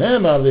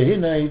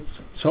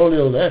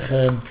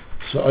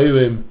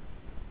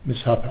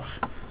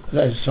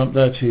 That is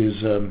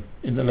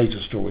in the later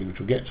story, which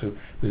we'll get to.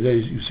 But there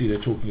you see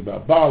they're talking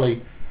about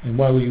barley, and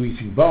why were you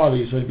eating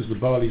barley? So because the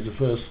barley is the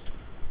first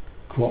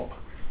crop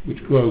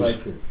which grows,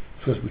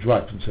 first which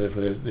ripens, so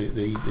they're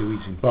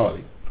eating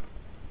barley.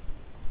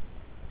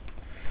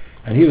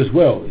 And here as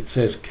well, it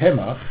says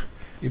kemach.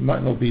 It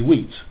might not be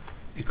wheat;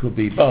 it could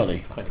be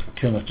barley.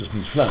 Kemach just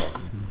means flour.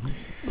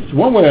 Mm-hmm. So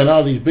one way or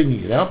another, he's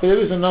bringing it out. But there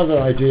is another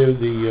idea.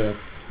 The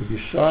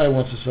Yeshaya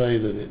wants to say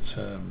that it's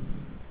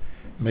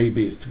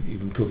maybe it's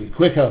even cook it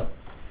quicker.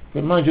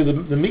 But mind you,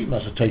 the meat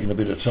must have taken a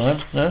bit of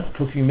time.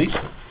 Cooking meat.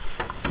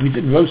 We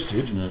didn't roast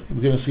it. No.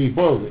 We're going to see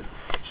boiled it,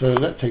 so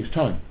that takes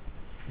time.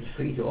 It's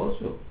sweet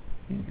also.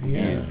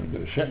 Yeah,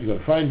 you've got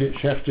to find it,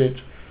 chef it,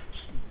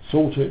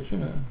 salt it.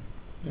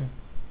 Yeah.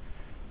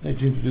 They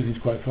seem to do things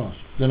quite fast.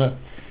 Then,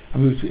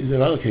 there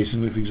are other cases,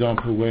 for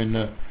example, when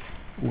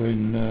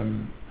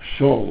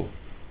Shaul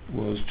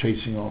was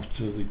chasing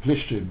after the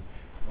Plishtim,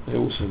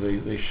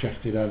 they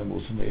shafted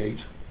animals and they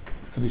ate,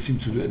 and they seem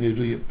to do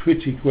it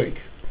pretty quick.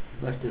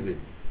 Must have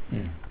been.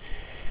 Yeah.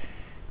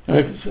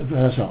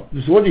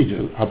 So what did he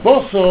do?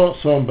 Habosor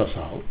som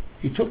basal.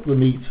 He took the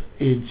meat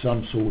in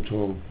some sort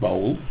of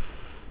bowl,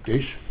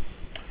 dish.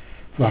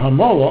 For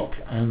hamorok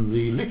and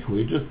the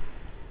liquid,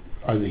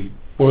 either he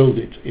boiled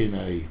it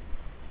the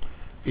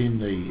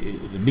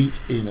meat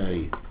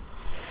in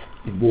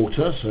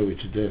water, so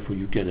therefore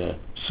you get a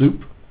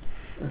soup.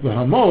 The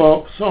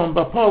hamorok som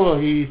baporo,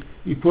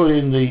 he put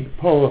in the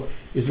poro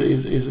is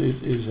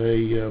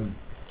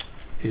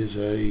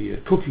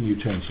a cooking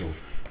utensil,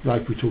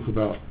 like we talk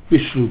about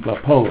bishlu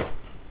baporo.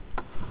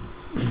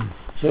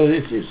 So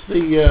it's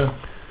the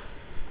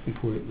we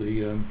call it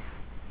the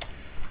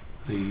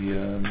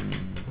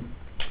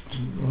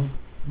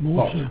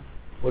mortar.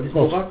 What is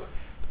morok?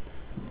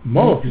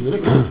 Morok is the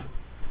liquid.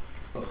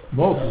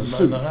 Morok is the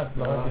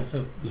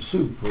soup. The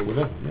soup or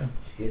whatever, yeah.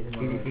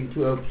 Into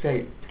a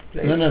plate.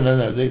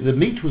 No. The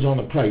meat was on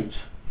a plate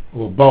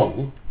or a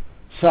bowl.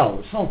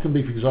 Sal can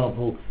be, for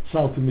example,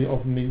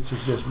 often means to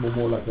suggest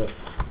more like a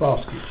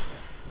basket.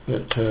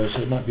 But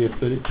so it might be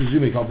but it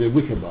presumably can't be a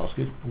wicker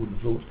basket. I wouldn't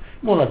have thought.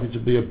 More likely to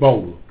be a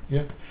bowl,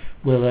 yeah.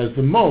 Whereas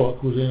the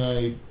morok was in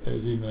a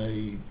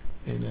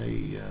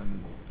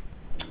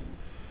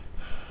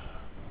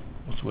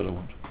what's the word I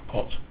want?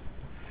 Pot.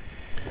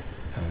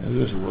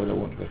 There's a word I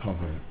want, but I can't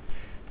find it.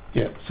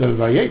 Yeah. So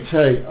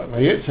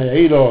Vayetze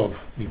Elov,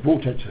 he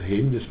brought it to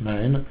him, this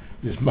man,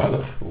 this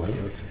malach,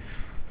 whatever.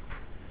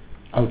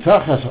 Al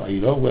Tachas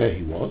Elov, where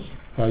he was.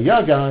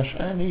 Vayagash,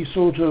 and he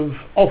sort of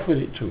offered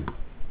it to him.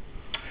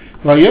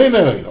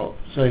 Vayomer Elov,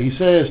 so he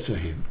says to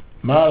him,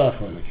 Malach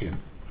Elokim,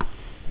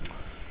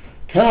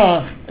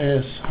 Kach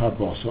es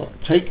habosor,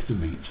 take the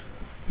meat,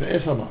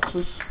 ve'es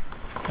hamatzos,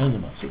 and the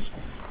matzos,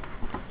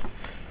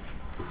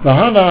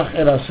 v'hanach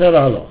el aser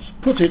halos,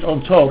 put it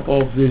on top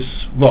of this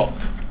rock.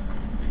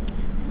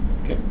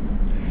 Okay.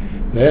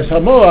 Ve'es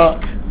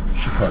hamorak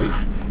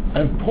shekoich,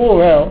 and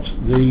pour out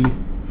the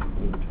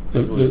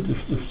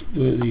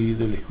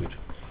liquid.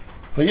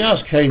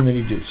 Vayas came and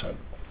he did so.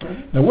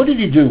 Now what did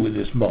he do with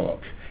this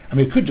morok? I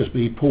mean, it could just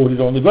be he poured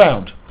it on the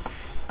ground.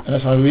 And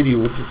that's how I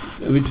originally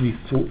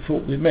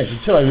thought it meant,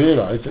 until I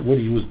realised that what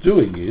he was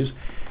doing is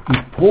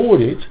he poured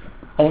it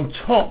on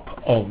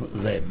top of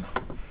them,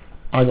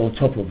 either on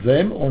top of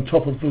them or on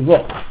top of the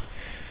rock.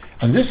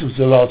 And this is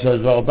the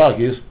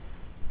Ralbag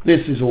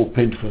this is all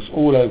Pinchas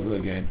all over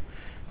again.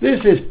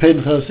 This is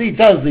Pinchas, he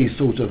does these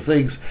sort of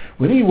things.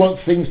 When he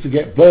wants things to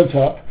get burnt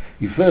up,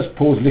 he first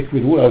pours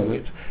liquid all over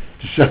it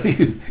to show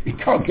you he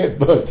can't get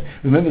burnt.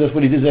 Remember that's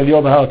what he did earlier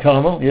on the Har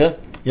Carmel, yeah?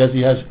 Yes, he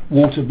has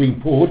water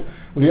being poured.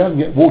 Well, he doesn't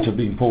get water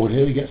being poured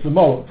here, he gets the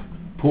morok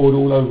poured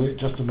all over it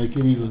just to make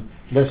it even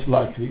less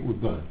likely it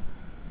would burn.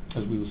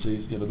 As we will see,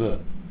 it's going to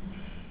burn.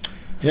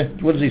 Yeah,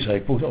 what does he say?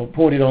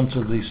 Poured it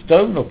onto the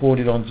stone, or poured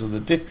it onto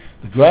the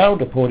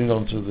ground, or poured it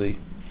onto the...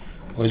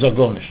 Or is that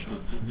garnish?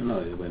 No,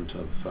 it went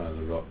up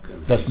the rock.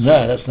 That's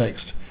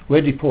next.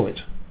 Where did he pour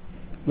it?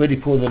 Where did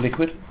he pour the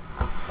liquid?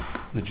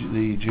 The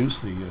juice,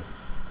 the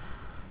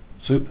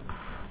soup?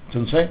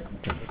 Doesn't say?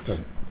 It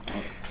doesn't.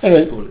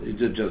 Anyway,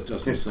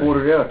 just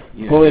pour it out.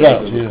 Yeah, pour it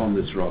out, yeah. On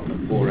this rock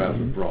and pour out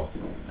the broth.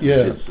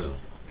 Yeah.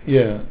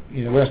 Yeah,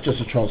 well, that's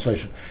just a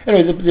translation.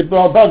 Anyway, the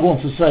Ralbag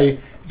wants to say,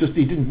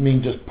 he didn't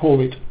mean just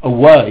pour it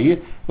away,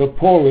 but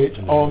pour it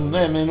on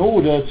them in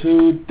order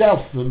to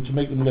douse them, to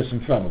make them less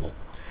inflammable.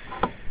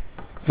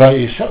 Was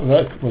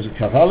it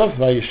Kavalov?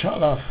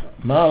 Vayishalach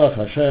Malach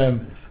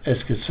Hashem es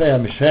Kesei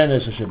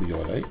Mishenes Hashem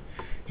Yorei.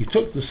 He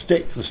took the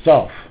stick, the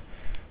staff,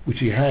 which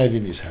he had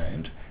in his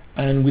hand,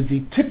 and with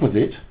the tip of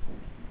it,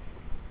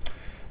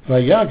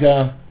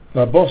 Vayaga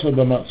Vabosa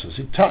B'matzos,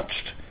 it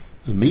touched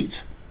the meat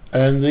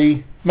and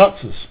the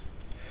matzos.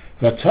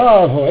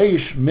 Vatar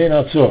Ho'eish Min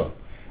Atzor,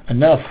 and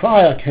now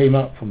fire came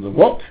up from the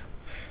rock.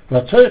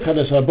 Vatoicha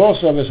Des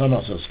Habosa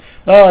V'Samatzos.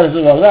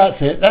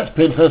 That's it, that's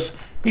Pinchas.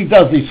 He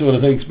does these sort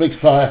of things, makes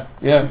fire,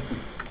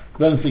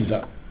 burns things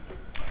up.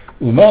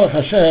 Umalach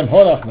Hashem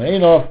Holach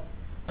Me'inov,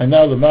 and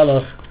now the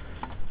Malach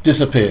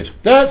disappeared.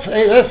 That's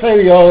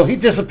Eliyahu, he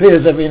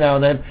disappears every now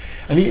and then.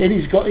 And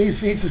he's sort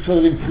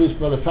of influenced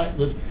by the fact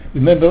that,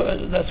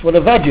 remember, that's what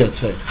Avadia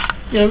said.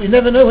 You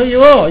never know who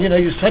you are.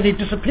 You suddenly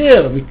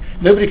disappear.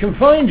 Nobody can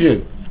find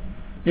you.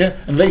 Yeah,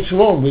 and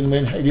later on, when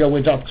Eliyahu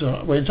went up,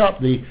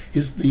 the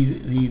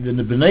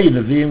Bnei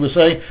Nevi'im were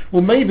saying,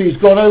 well, maybe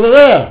he's gone over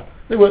there.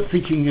 They weren't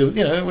thinking,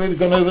 maybe he's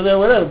gone over there,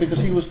 whatever, because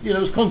he was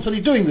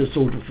constantly doing this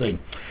sort of thing.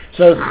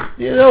 So,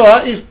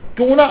 he's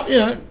gone up.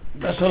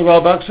 That's how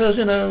Ralbach says.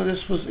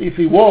 This was, if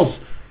he was,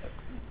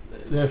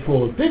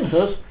 therefore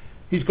Pinchas,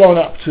 he's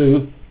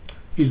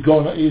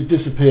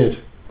disappeared.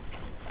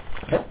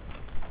 Okay.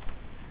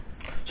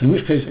 So in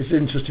which case, it's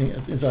interesting,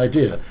 his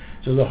idea.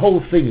 So the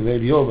whole thing of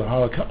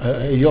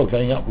Eliyahu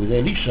going up with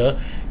Elisha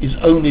is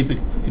only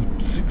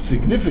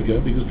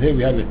significant because here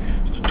we have to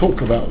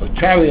talk about the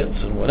chariots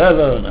and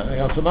whatever and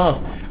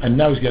and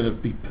now he's going to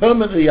be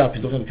permanently up.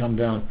 He's not going to come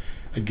down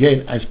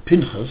again as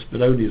Pinchas,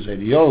 but only as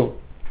Eliyahu.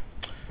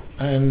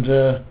 And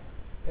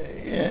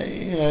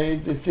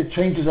it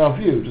changes our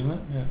view, doesn't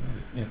it?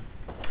 Yeah.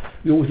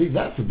 We always think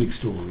that's the big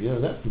story.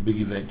 That's the big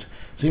event.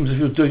 Seems as if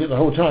you're doing it the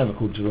whole time,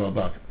 according to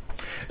Ralbach.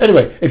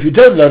 Anyway, if you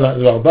don't learn like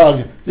the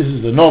Ralbag, this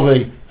is the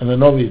Novi, and the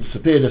Novi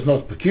disappeared. It's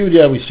not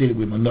peculiar. We see it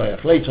with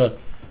Manoach later.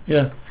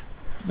 Yeah,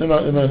 the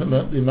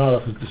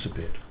Malach has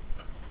disappeared.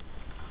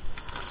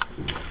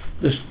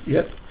 This,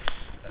 yep.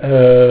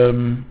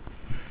 So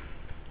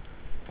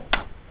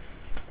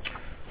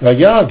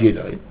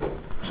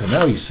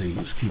now he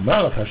sees Ki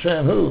Malach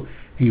Hashem, who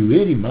he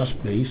really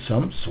must be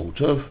some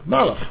sort of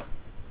Malach.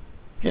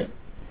 Yeah,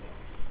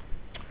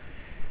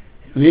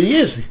 he really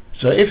is.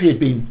 So if he had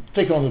been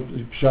taken on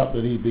the shot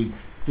that he'd be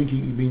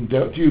thinking he'd been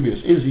dubious,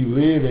 is he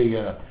really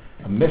a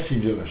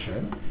messenger of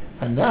Hashem?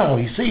 And now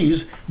he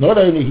sees not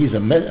only he's a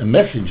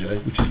messenger,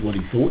 which is what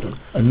he thought,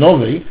 a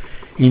Novi,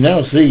 he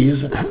now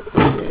sees,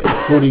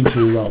 according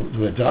to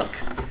Radak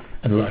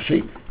and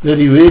Rashi, that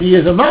he really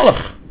is a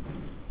Malach.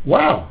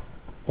 Wow!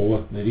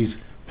 Or that he's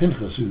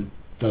Pinchas who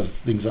does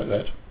things like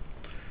that.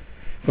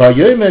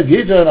 Vayomer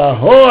Gideon,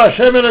 Aho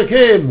Hashem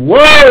Elokim,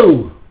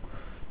 whoa!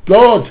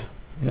 God!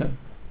 Yeah.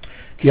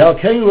 Whoa,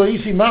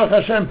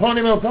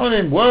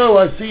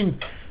 I've seen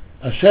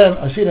Hashem,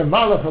 I've seen a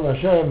Malach of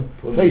Hashem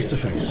face to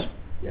face.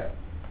 Yeah.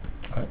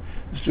 Right.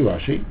 Let's do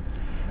Rashi.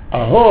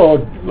 Aho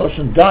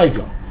Loshen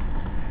Daigo.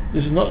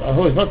 This is not,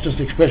 Aho is not just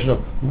the expression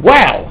of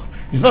wow.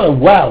 It's not a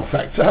wow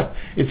factor.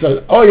 It's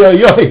an oy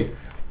oy oy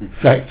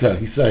factor,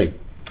 he's saying.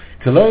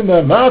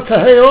 Kalomer ma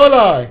tahei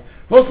olai.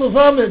 What's the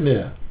mit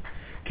mir?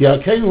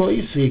 I'm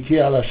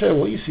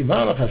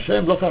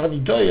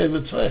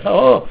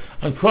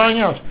crying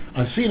out,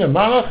 I've seen a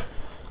Malach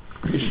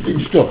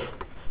in Stuff.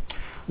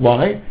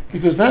 Why?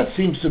 Because that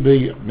seems to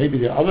be, maybe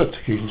there are other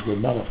occasions where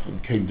Malach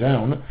came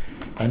down,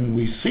 and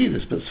we see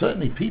this, but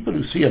certainly people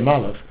who see a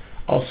Malach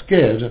are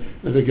scared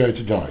that they're going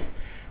to die.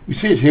 We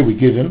see it here with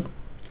Gideon.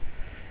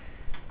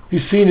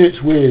 We've seen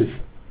it with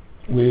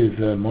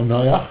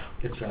Manoach.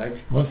 That's right.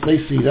 Once they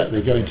see that,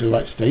 they go into the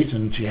right state,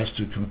 and she has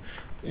to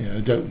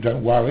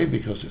don't worry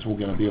because it's all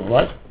going to be all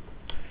right.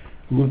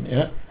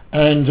 Yeah.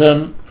 And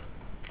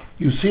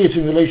you see it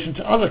in relation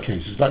to other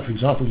cases, like for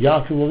example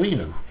Yaakov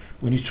Avinu,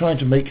 when he's trying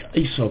to make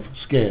Esau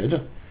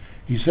scared.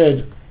 He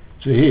said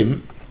to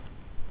him,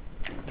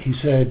 he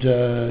says,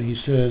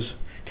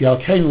 "Ki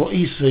alkein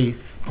ro'isi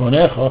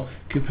ponecha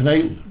ki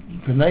pnei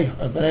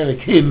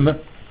elikim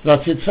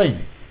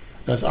v'atzitzeni."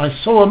 That I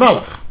saw a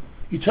Malach.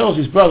 He tells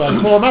his brother,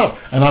 I saw a Malach,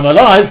 and I'm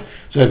alive.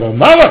 So if a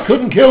Malach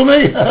couldn't kill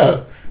me,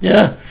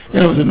 yeah.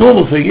 The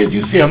normal thing is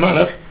you see a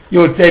Malach,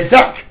 you're a dead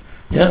duck.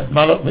 Yeah,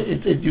 Malach.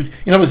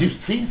 In other words, you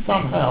see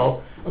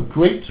somehow a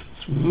great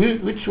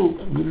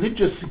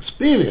religious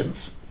experience,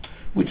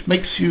 which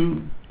makes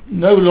you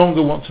no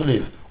longer want to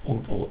live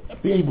or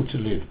be able to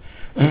live.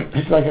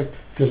 It's like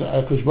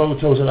because Bible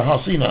tells us at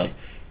Har Sinai,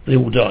 they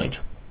all died.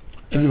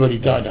 Everybody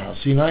died at Har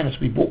Sinai and has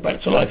to be brought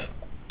back to life.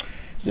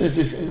 There's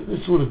this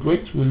sort of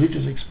great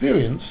religious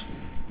experience.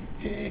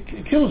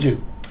 It kills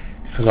you.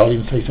 Because I'll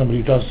even say somebody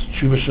who does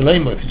Tshuva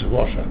Shalema if he's a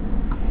Rasha.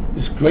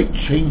 This great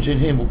change in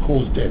him will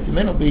cause death. It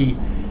may not be,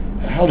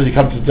 how does he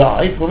come to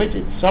die from it?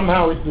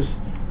 Somehow it's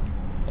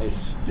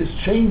this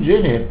change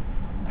in him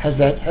has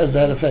that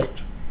effect.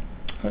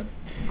 Right?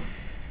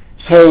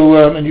 So,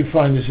 and you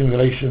find this in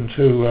relation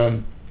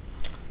to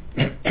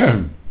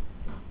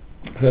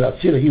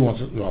Atzila. He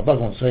wants, Rabbah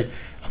wants to say,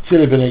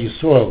 Atzila b'nei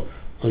Yisrael,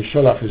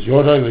 Sholach is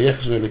Yodai,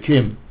 v'yechzer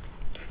Elikim,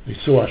 they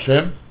saw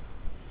Hashem.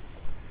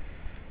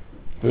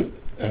 But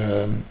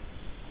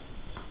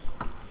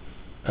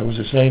I was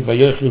saying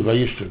Vayechlu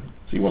Vayishtu.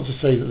 So he wants to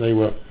say that they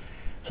were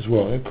as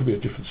well. It could be a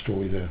different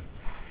story there.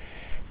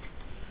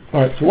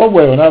 Alright, so one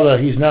way or another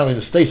he's now in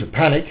a state of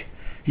panic.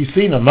 He's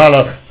seen a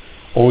Malach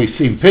or he's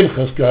seen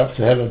Pinchas go up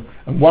to heaven,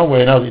 and one way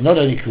or another it not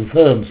only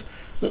confirms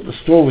that the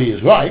story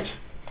is right,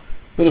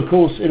 but of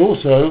course it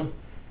also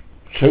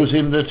shows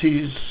him that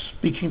he's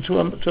speaking to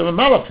a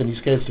Malach and he's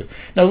scared to.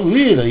 Now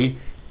really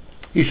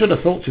he should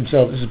have thought to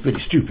himself, this is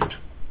pretty stupid.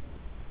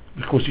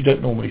 Of course you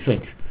don't normally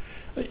think.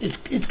 It's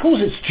because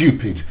it's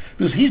stupid,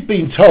 because he's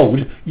been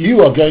told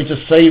you are going to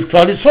save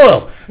Klal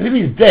Yisrael, and if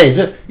he's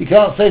dead, he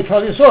can't save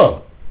Klal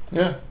Yisrael.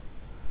 Yeah,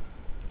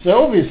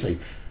 So obviously,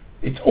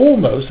 it's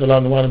almost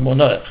along the line of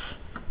Monach,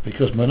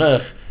 because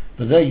Monach,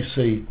 but there you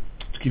see,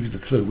 to give you the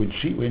clue,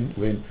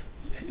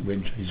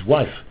 when his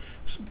wife,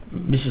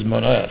 Mrs.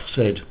 Monach,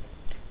 said,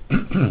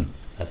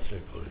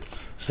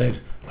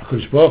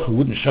 HaKadosh Baruch Hu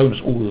wouldn't have shown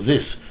us all of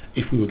this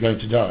if we were going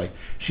to die.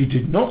 She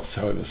did not,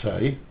 however,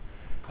 say,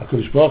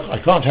 HaKadosh Baruch Hu, I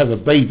can't have a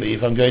baby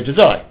if I'm going to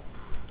die.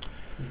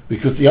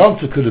 Because the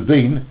answer could have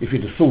been, if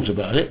he'd have thought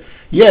about it,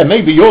 yeah,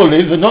 maybe you'll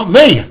live and not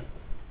me.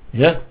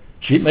 Yeah,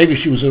 maybe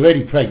she was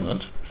already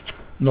pregnant,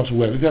 not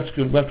aware. We have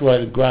to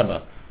write a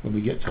grammar when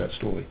we get to that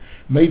story.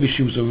 Maybe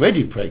she was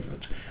already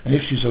pregnant, and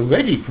if she's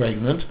already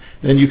pregnant,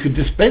 then you could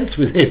dispense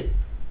with him.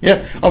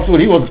 Yeah, after all,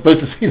 he wasn't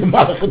supposed to see the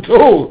mother at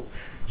all.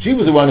 She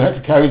was the one who had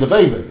to carry the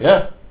baby.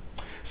 Yeah,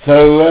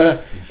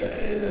 so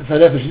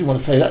therefore she didn't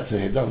want to say that to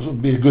him. That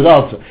would be a good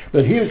answer.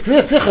 But here it's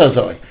clear,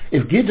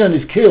 if Gideon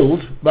is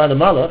killed by the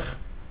Malach,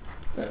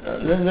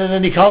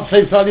 then he can't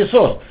say Tzal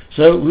Yisrael.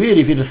 So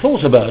really, if he'd have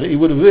thought about it, he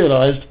would have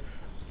realised,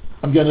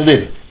 I'm going to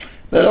live.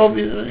 But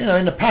obviously,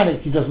 in a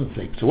panic, he doesn't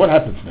think. So what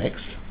happens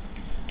next?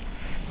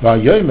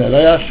 Vayomer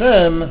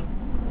Hashem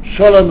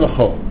Shalom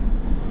L'chol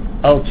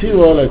Al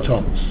Tiro Le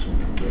Thomas.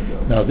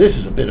 Now this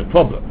is a bit of a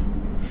problem.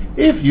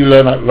 If you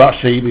learn like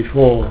Rashi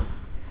before,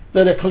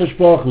 that HaKadosh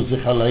Baruch Hu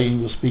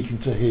Zichalein was speaking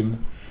to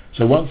him.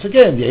 So once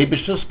again, the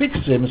Eibishter speaks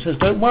to him and says,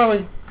 don't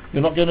worry,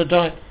 you're not going to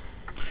die.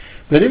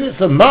 But if it's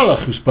the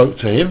Malach who spoke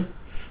to him,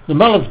 the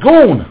Malach's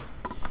gone.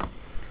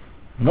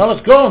 The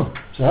Malach's gone.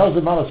 So how's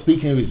the Malach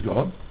speaking if he's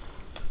gone?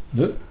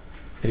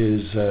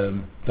 Is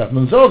that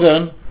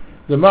Manzogan,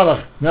 the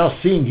Malach, now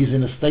seeing he's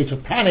in a state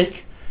of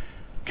panic,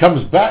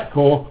 comes back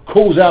or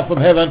calls out from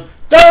heaven,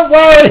 don't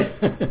worry!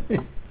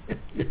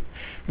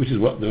 Which is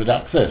what the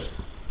Radak says.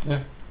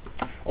 Yeah.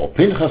 Or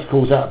Pinchas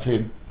calls out to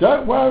him,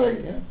 don't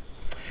worry! Yeah.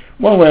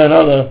 One way or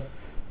another,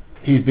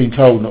 he's been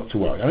told not to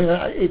worry. I mean,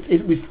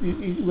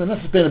 we'll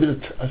have to spend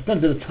I spent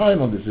a bit of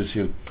time on this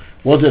issue.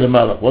 Was it a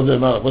Malach? Was it a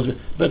Malach? Was it?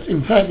 But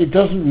in fact, it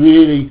doesn't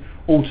really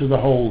alter the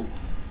whole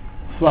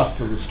thrust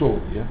of the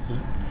story, yeah?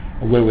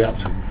 Or where we're up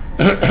to.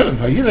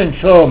 Vayiren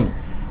Shom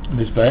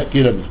Mizbeach,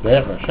 Gideon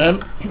Mizbeach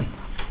Hashem,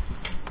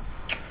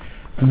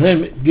 and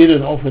then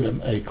Gideon offered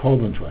him a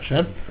korban to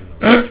Hashem.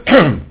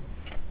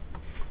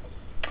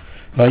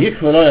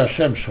 Vayikra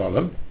Hashem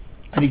Shalom,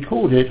 and he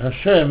called it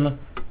Hashem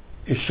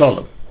is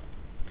Shalom,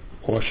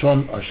 or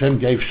Hashem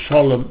gave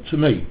Shalom to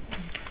me,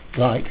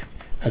 like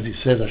as it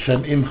says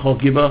Hashem Imcha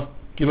Giba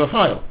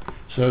Chayil.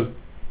 So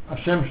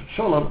Hashem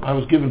Shalom, I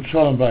was given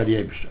Shalom by the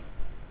Eibishter.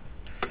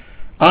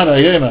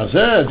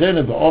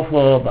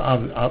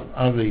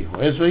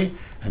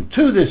 And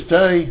to this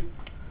day,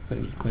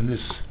 when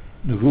this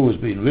Nevuah has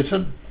been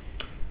written,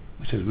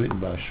 which is written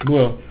by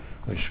Shmuel,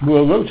 when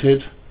Shmuel wrote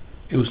it,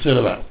 it was still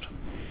about.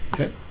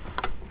 Okay?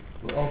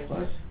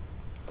 Office?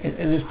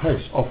 In this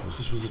place, office,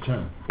 this was the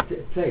term.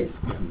 Place?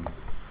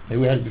 Yeah.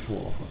 We had it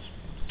before, office.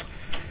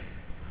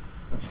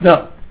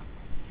 Now,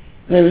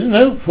 there is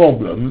no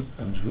problem,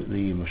 and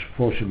the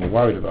Mephoshim were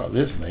worried about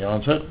this, and they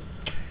answered,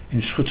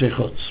 in Shchutei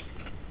Chutz,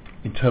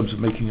 in terms of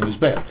making a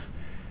Mizbeach.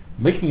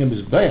 Making a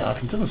Mizbeach,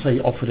 he doesn't say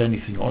he offered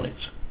anything on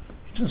it.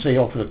 He doesn't say he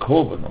offered a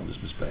korban on this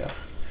Mizbeach.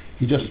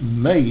 He just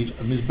made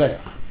a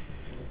Mizbeach.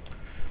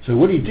 So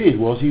what he did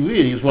was, he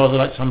really was rather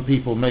like some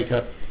people make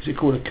a, is it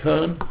called a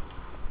kern?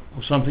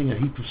 Or something, a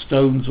heap of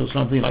stones or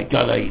something like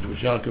Galaid, which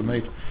Yaakov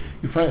made.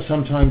 You find it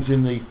sometimes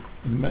in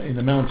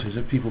the mountains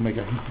that people make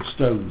a heap of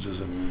stones as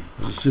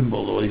a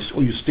symbol, or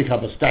you stick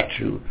up a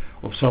statue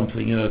of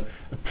something, a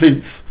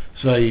plinth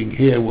saying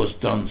here was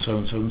done so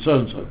and so and so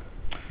and so.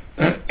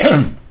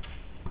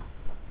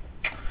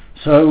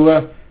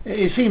 So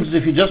it seems as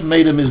if he just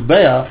made a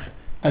Mizbeach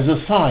as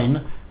a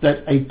sign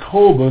that a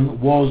korban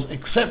was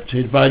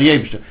accepted by the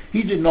Eibishter.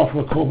 He didn't offer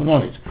a korban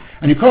on it.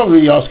 And you can't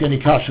really ask any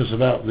kashas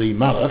about the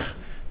Malach,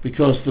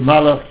 because the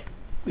Malach,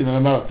 the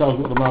Malach does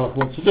what the Malach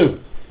wants to do.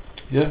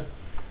 Yeah?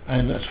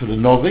 And as for the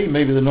Novi,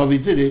 maybe the Novi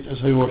did it as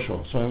a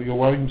Roshor. So you're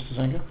worried, Mr.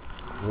 Sanger?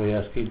 We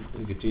asked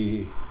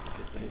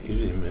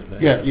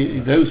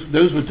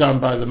those were done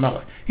by the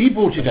Malach. He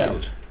brought it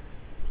out.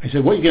 He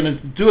said, what are you going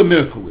to do? A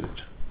miracle with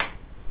it.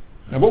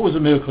 Now what was the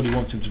miracle he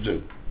wanted him to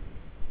do?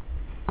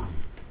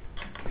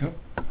 Yeah.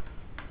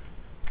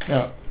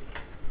 Now,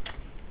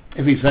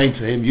 if he's saying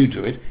to him, you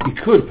do it, he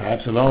could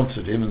perhaps have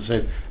answered him and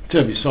said,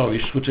 terribly sorry,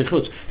 Shchutei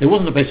Chutz. There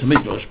wasn't a Beis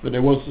HaMikdash, but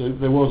there was a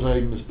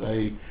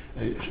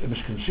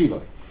Mishkan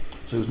Shiloh.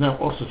 So it was now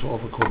also to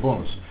offer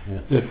korbanos.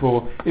 Yeah.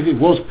 Therefore, if it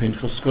was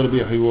Pinchas, it's got to be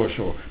a Hirosh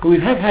Shor. But we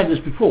have had this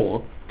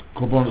before,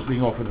 korbanos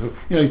being offered.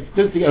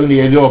 Don't think only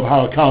Eliyahu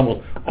Har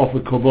Carmel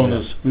offered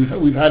korbanos. Yeah.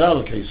 We've had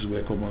other cases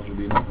where korbanos were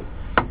being offered.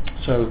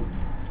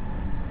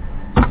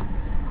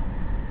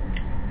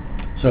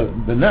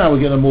 But now we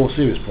get a more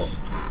serious problem.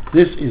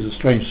 This is a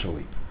strange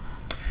story.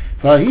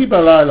 Vahi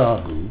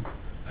Balaylahu,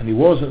 and he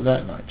was at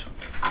that night.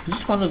 Is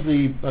this one of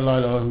the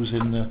Balaylahu who's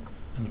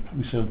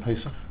we said on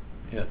Pesach?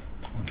 Yeah.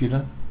 On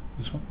Kidah?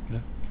 This one?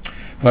 Yeah.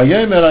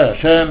 Vayomer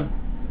Hashem,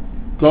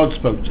 God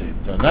spoke to him.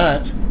 And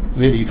that,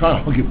 really, you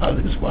can't argue about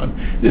this one.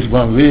 This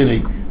one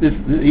really,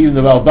 even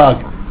the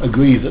Ralbag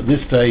agrees at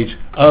this stage,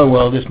 oh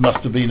well, this must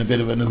have been a bit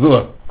of a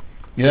nevuah.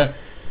 Yeah?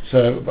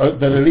 So,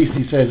 but at least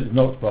he says it's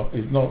not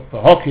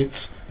Bahokitz,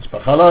 it's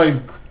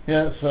Bachaloim.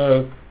 Yeah,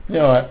 so,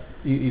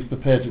 he's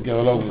prepared to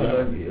go along with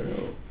that.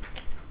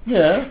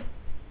 Yeah,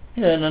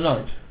 in the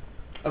night.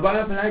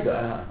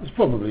 It's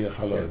probably a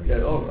Chalom.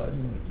 Yeah, all right.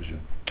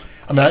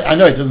 I mean, I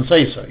know it doesn't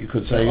say so. You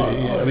could say,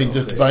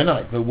 just by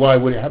night. But why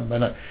would it happen by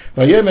night?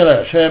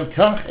 Vayomer Hashem,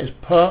 Kach is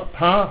par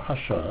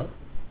hashar.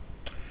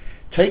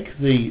 Take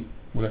the,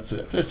 let's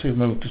take a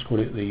moment, just call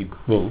it the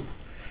bull.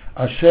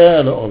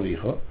 Asher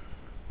le'olicha,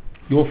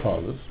 your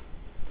fathers.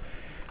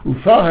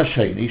 Ufar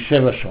hasheni,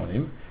 sheva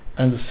shonim,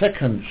 and the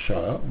second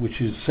shah,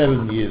 which is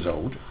 7 years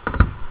old.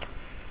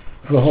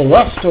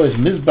 V'horasto is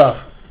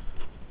mizbach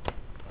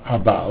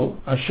habal,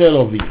 asher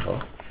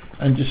le'olicha,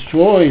 and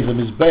destroy the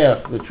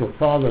mizbeach that your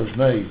father has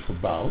made for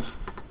Baals.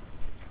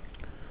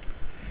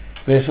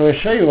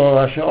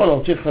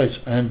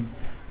 And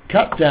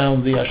cut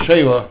down the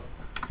Asherah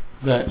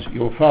that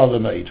your father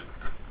made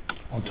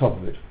on top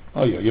of it.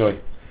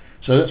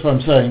 So that's what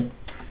I'm saying.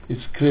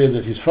 It's clear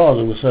that his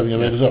father was serving a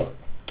Avodah Zarah.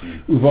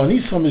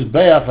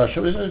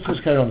 Let's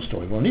just carry on the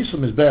story.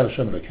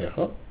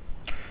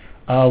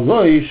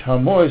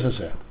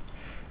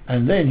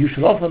 And then you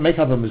should often make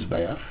up a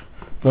mizbeach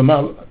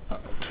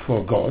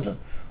for God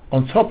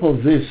on top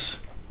of this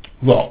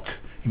rock.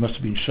 He must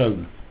have been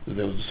shown that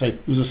it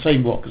was the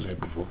same rock as I had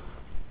before.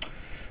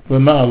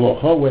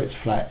 Where it's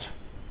flat.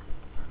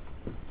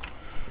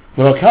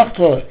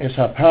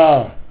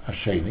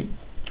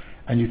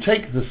 And you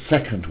take the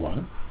second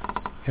one.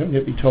 You haven't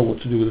yet been told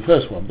what to do with the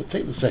first one, but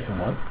take the second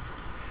one.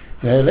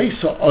 And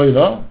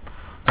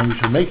you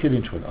should make it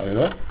into an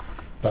oila.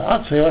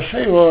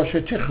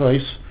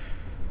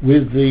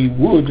 With the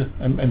wood,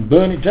 and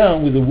burn it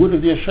down with the wood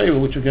of the Asherah,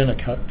 which you're going to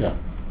cut down.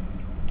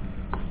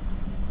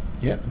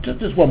 Yeah,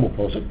 just one more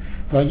posuk.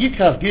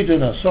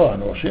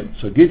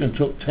 So Gideon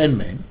took 10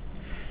 men,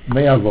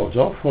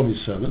 me'avodah, from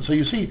his servants. So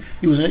you see,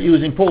 he was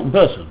an important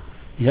person.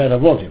 He had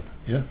avodim.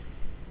 Yeah,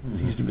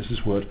 he used to miss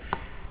this word.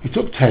 He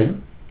took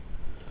 10.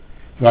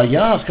 And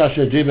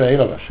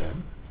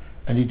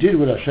he did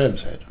what Hashem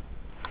said.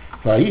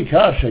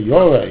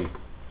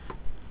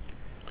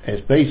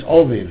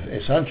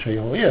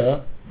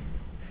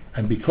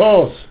 And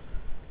because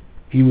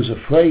he was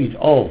afraid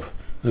of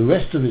the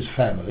rest of his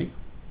family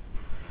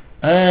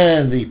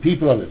and the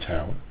people of the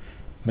town,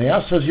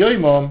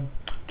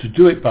 to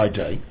do it by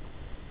day,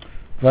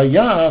 and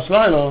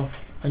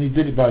he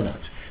did it by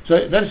night.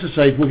 So that is to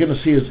say, we're going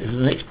to see as the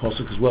next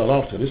posuk as well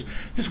after this.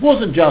 This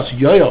wasn't just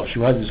Yoash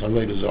who had this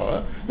Avodah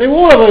Zarah. They were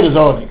all Avodah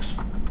Zarahniks.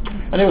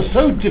 And they were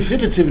so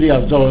definitively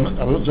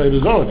Avodah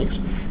Zarahniks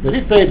that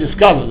if they had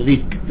discovered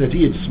that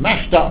he had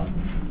smashed up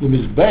the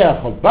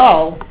Mizbeach of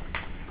Baal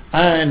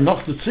and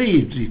knocked the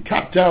seeds, he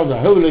cut down the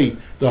holy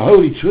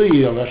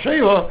tree of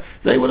Asherah,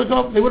 they would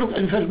have,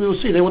 in fact we will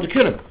see, they want to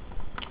kill him.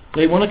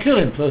 They want to kill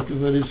him for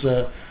this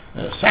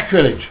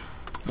sacrilege,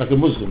 like the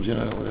Muslims,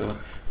 whatever.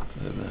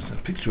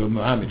 A picture of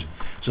Muhammad.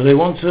 So they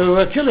want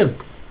to kill him.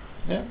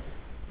 Yeah.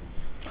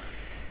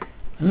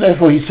 And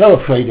therefore he's so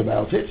afraid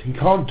about it, he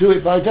can't do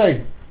it by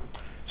day.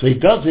 So he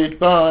does it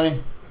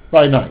by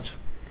night.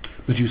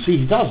 But you see,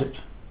 he does it.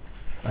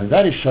 And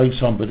that is showing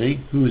somebody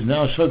who is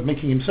now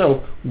making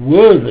himself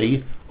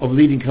worthy of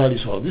leading Klal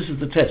Yisrael. This is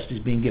the test he's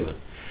being given.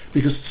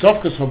 Because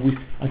Tzofkasov,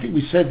 I think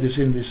we said this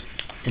in the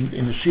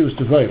Shiur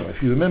Devorah.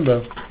 If you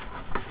remember,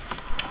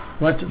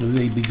 right at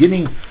the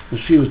beginning of the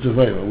Shiur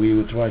Devorah, we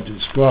were trying to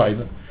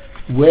describe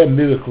where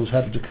miracles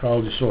happened to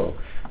Klal Yisrael.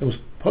 There was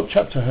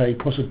chapter Hay,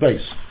 posuk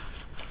base.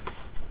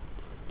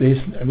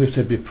 And we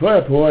said,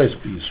 B'Proya Po'es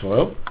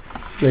B'Yisrael,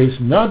 there's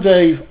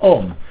Nadev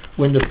Om,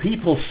 when the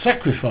people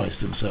sacrifice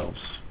themselves.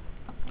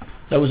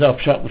 That was our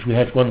pshat, which we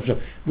had one of them.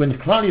 When the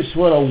Klal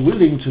Yisrael are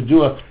willing to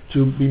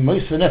be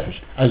Moshe Nefesh,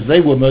 as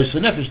they were Moshe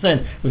Nefesh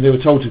then, when they were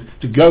told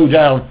to go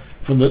down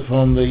from the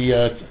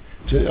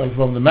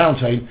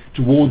mountain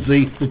towards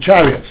the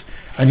chariots.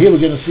 And here we're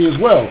going to see as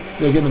well,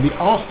 they're going to be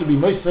asked to be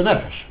Moshe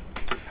Nefesh.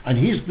 And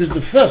this is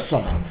the first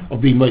sign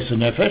of being Moshe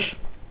Nefesh.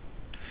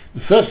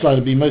 The first sign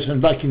of being Moshe,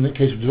 and back in the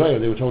case of Devorah,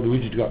 they were told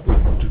originally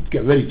to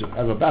get ready to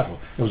have a battle.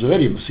 There was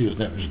already a Moshe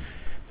Nefesh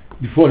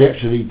before they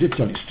actually did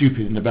something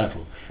stupid in the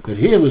battle. But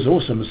here was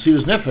also Moshe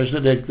Nefesh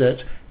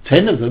that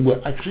 10 of them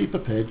were actually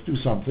prepared to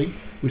do something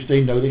which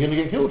they know they're going to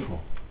get killed for.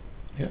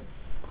 Yeah,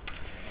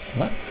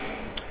 right.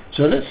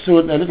 So let's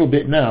talk a little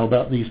bit now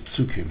about these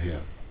psukim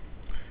here.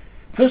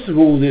 First of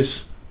all, this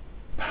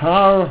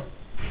par,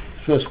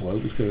 first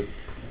word, let's go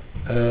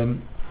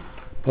in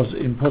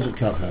posuk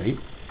kafei.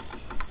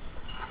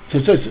 So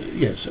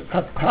yes,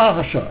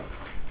 par hashar.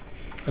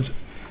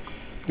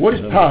 What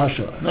is par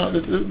hashar? Now,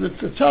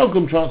 the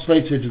Targum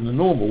translated in the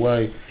normal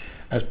way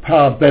as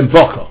par ben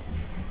boker.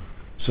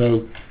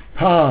 So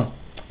par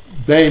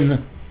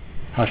ben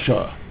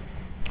hashar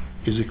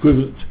is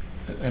equivalent,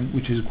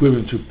 which is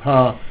equivalent to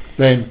par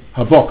ben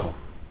haboker.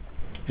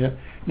 Yeah.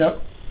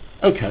 Now,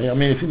 okay. I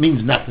mean, if it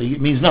means nothing,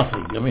 it means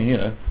nothing. I mean,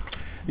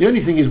 The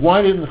only thing is,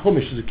 why didn't the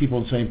Chumash keep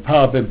on saying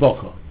par ben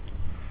boker?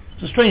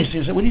 It's a strange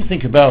thing. So when you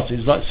think about it,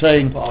 it's like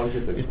saying Par is a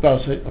ben it's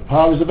about saying a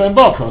par is a ben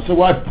boker. So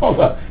why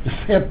bother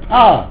to say a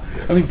par?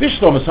 I mean,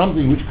 Bishlam is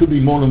something which could be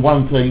more than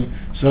one thing.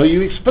 So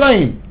you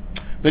explain.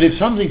 But if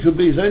something could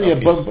be, is only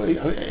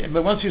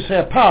but once you say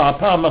a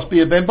par must be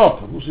a ben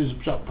boker. Which is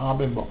par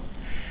ben boker.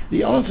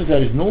 The answer to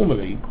that is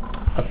normally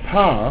a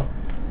par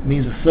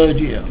means a third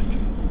year.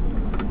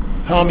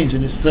 Par means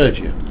in its third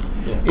year.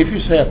 Yeah. If you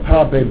say a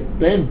par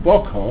ben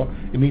boker,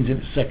 it means in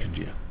its second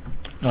year.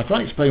 Now I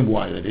can't explain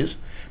why that is,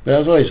 but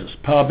as always, it's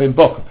par ben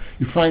boker.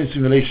 You find it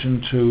in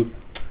relation to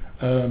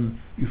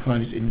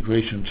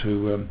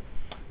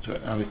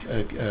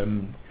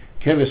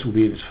Keves will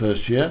be in its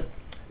first year.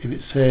 If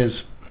it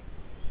says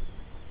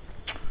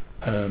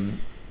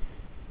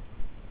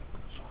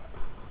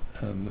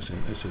what's it?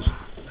 It says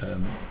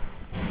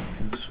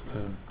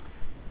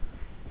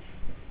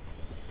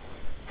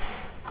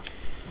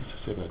what's it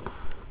say about it?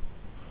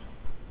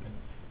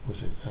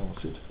 What's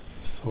it?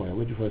 Soya.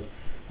 Where do you find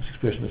this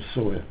expression of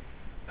soya?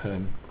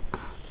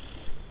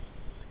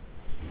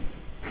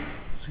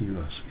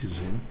 Silas is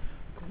in.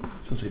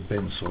 It doesn't say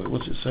Ben soya.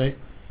 What's it say? It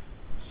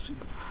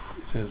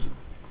says.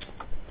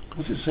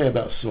 What's it say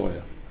about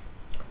soya?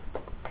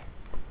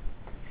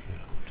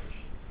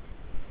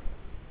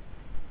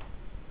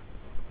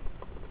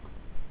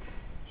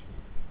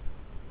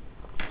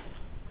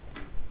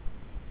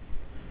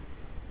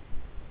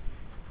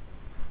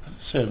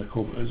 Say on the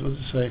corporate, what does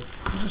it say?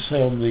 What does it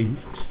say on the?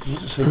 What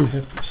does it say?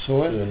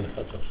 Soya.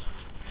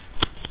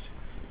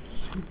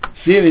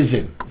 Seir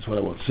izim. That's what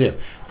I want. Seir.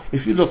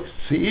 If you look,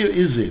 Seir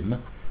izim.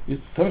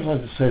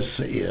 Sometimes it says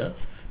Seir,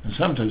 and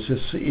sometimes it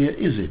says Seir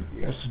izim.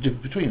 What's the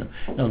difference between them?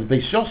 Now the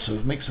Beis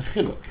Yosef makes a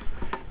chiluk.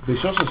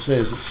 Beis Yosef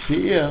says that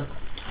Seir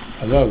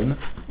alone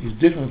is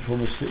different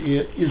from a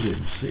Seir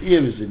izim.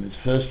 Seir is in its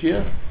first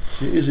year.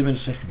 Seir izim in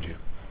its second year.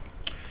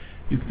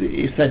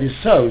 If that is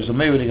so, there's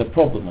maybe a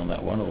problem on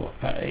that one, or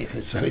if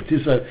it's so, it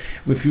is so.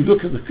 If you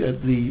look at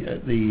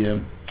the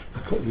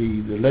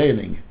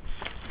laning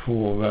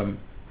for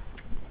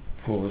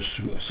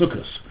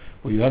sukkahs,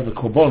 where you have the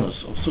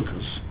korbanos of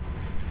sukkahs,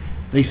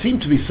 they seem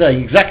to be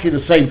saying exactly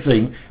the same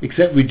thing,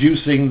 except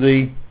reducing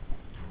the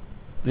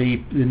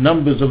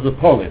numbers of the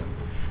polim.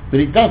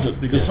 But it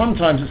doesn't, because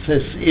sometimes it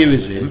says seir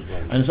izim,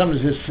 and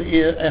sometimes it says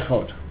seir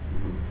echad.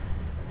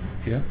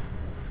 Yeah,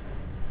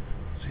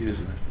 seir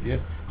izim. Yeah.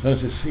 So it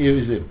says Seir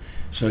izim.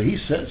 So he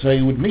said. So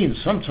it would mean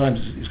sometimes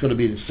it's got to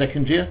be in its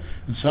second year,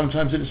 and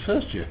sometimes in its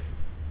first year.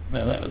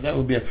 Now that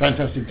would be a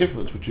fantastic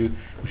difference, which you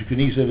can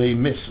easily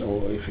miss,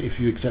 or if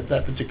you accept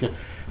that particular.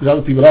 Because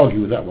other people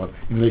argue with that one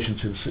in relation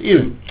to the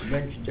Seir. You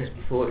mentioned just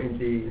before in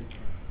the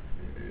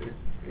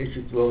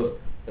issue to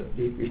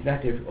the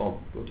native of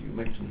what you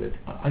mentioned that.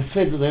 I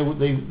said that they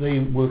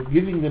were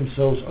giving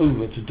themselves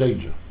over to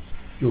danger.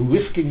 You're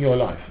risking your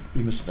life.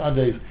 You must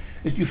nowadays.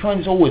 You find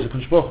it's always a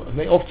Kodesh,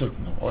 very often,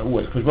 or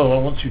always, Kodesh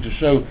wants you to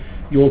show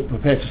you're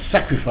prepared to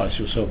sacrifice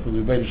yourself for the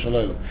Rebbeinu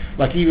Shalom.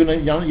 Like even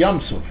at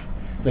Yam Suf,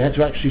 they had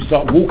to actually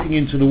start walking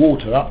into the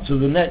water up to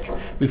the neck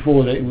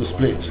before it was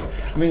split.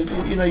 I mean,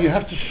 you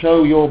have to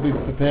show you're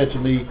prepared to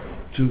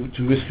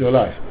risk your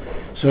life.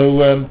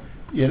 So,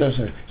 so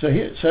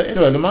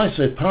anyway, Lamai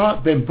said, Par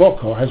ben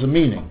Bokor has a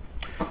meaning.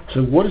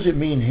 So what does it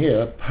mean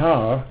here?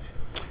 Par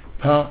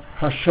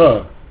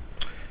hashar.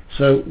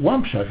 So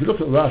one pshat, if you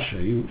look at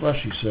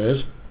Rashi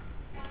says,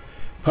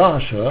 Par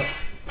hashar,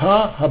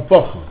 par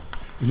habocher.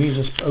 It means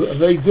a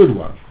very good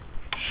one.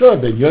 Shar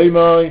ben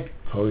yomai,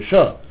 kol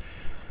shar.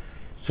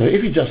 So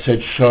if you just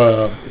said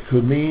shar, it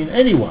could mean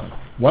anyone.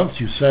 Once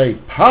you say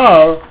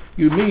par,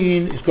 you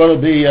mean it's got to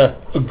be a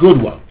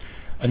good one.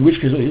 In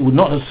which case it would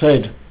not have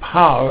said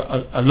par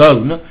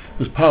alone,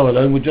 because par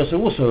alone would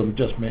also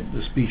just meant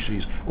the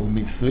species, or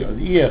mean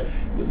the year.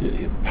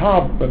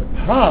 But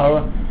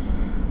par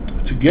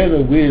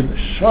together with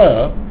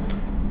shar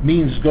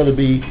means it's got to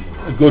be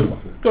a good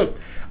one. Good.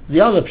 The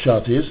other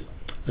pshat is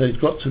that it's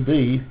got to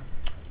be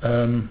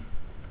another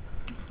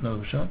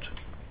pshat.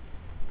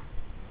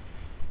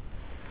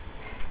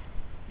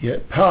 Yeah,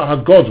 par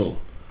hagodol,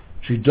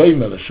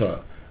 shidoimel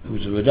shar,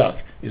 which is a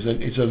redak.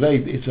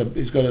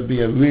 It's got to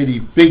be a really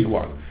big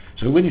one.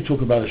 So when you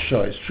talk about a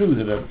shar, it's true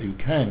that you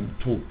can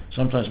talk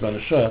sometimes about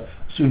a shar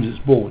as soon as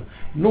it's born.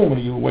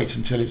 Normally you will wait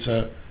until it's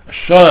a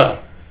shar,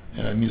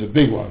 it means a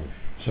big one.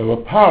 So a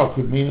par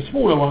could mean a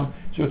smaller one,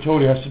 so it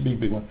totally has to be a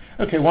big one.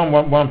 Okay, one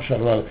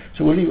pshat rather.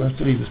 So we'll have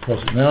to leave this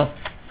posuk now,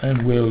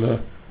 and we'll.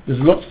 There's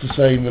lots to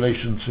say in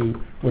relation to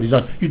what he's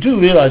done. You do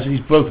realise that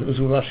he's broken, as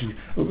Rashi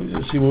going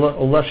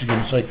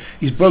to say,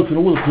 he's broken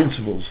all the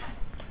principles.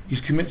 He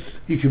commits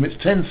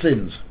 10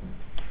 sins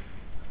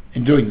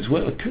in doing this,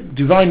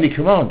 divinely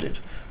commanded.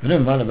 But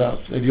never mind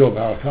about Eliyahu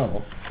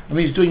Barakal. I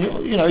mean, he's doing,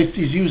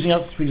 he's using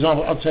up, for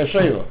example, Atzeh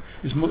Sheira.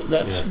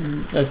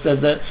 That's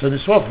an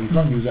Israel. You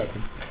can't use that for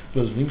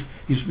those things.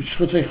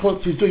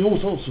 He's doing all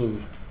sorts of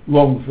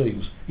wrong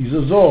things. He's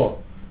a Zor.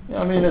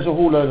 I mean, there's a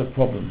whole load of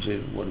problems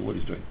here, what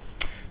he's doing.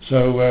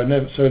 So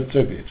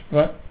be it,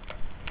 right?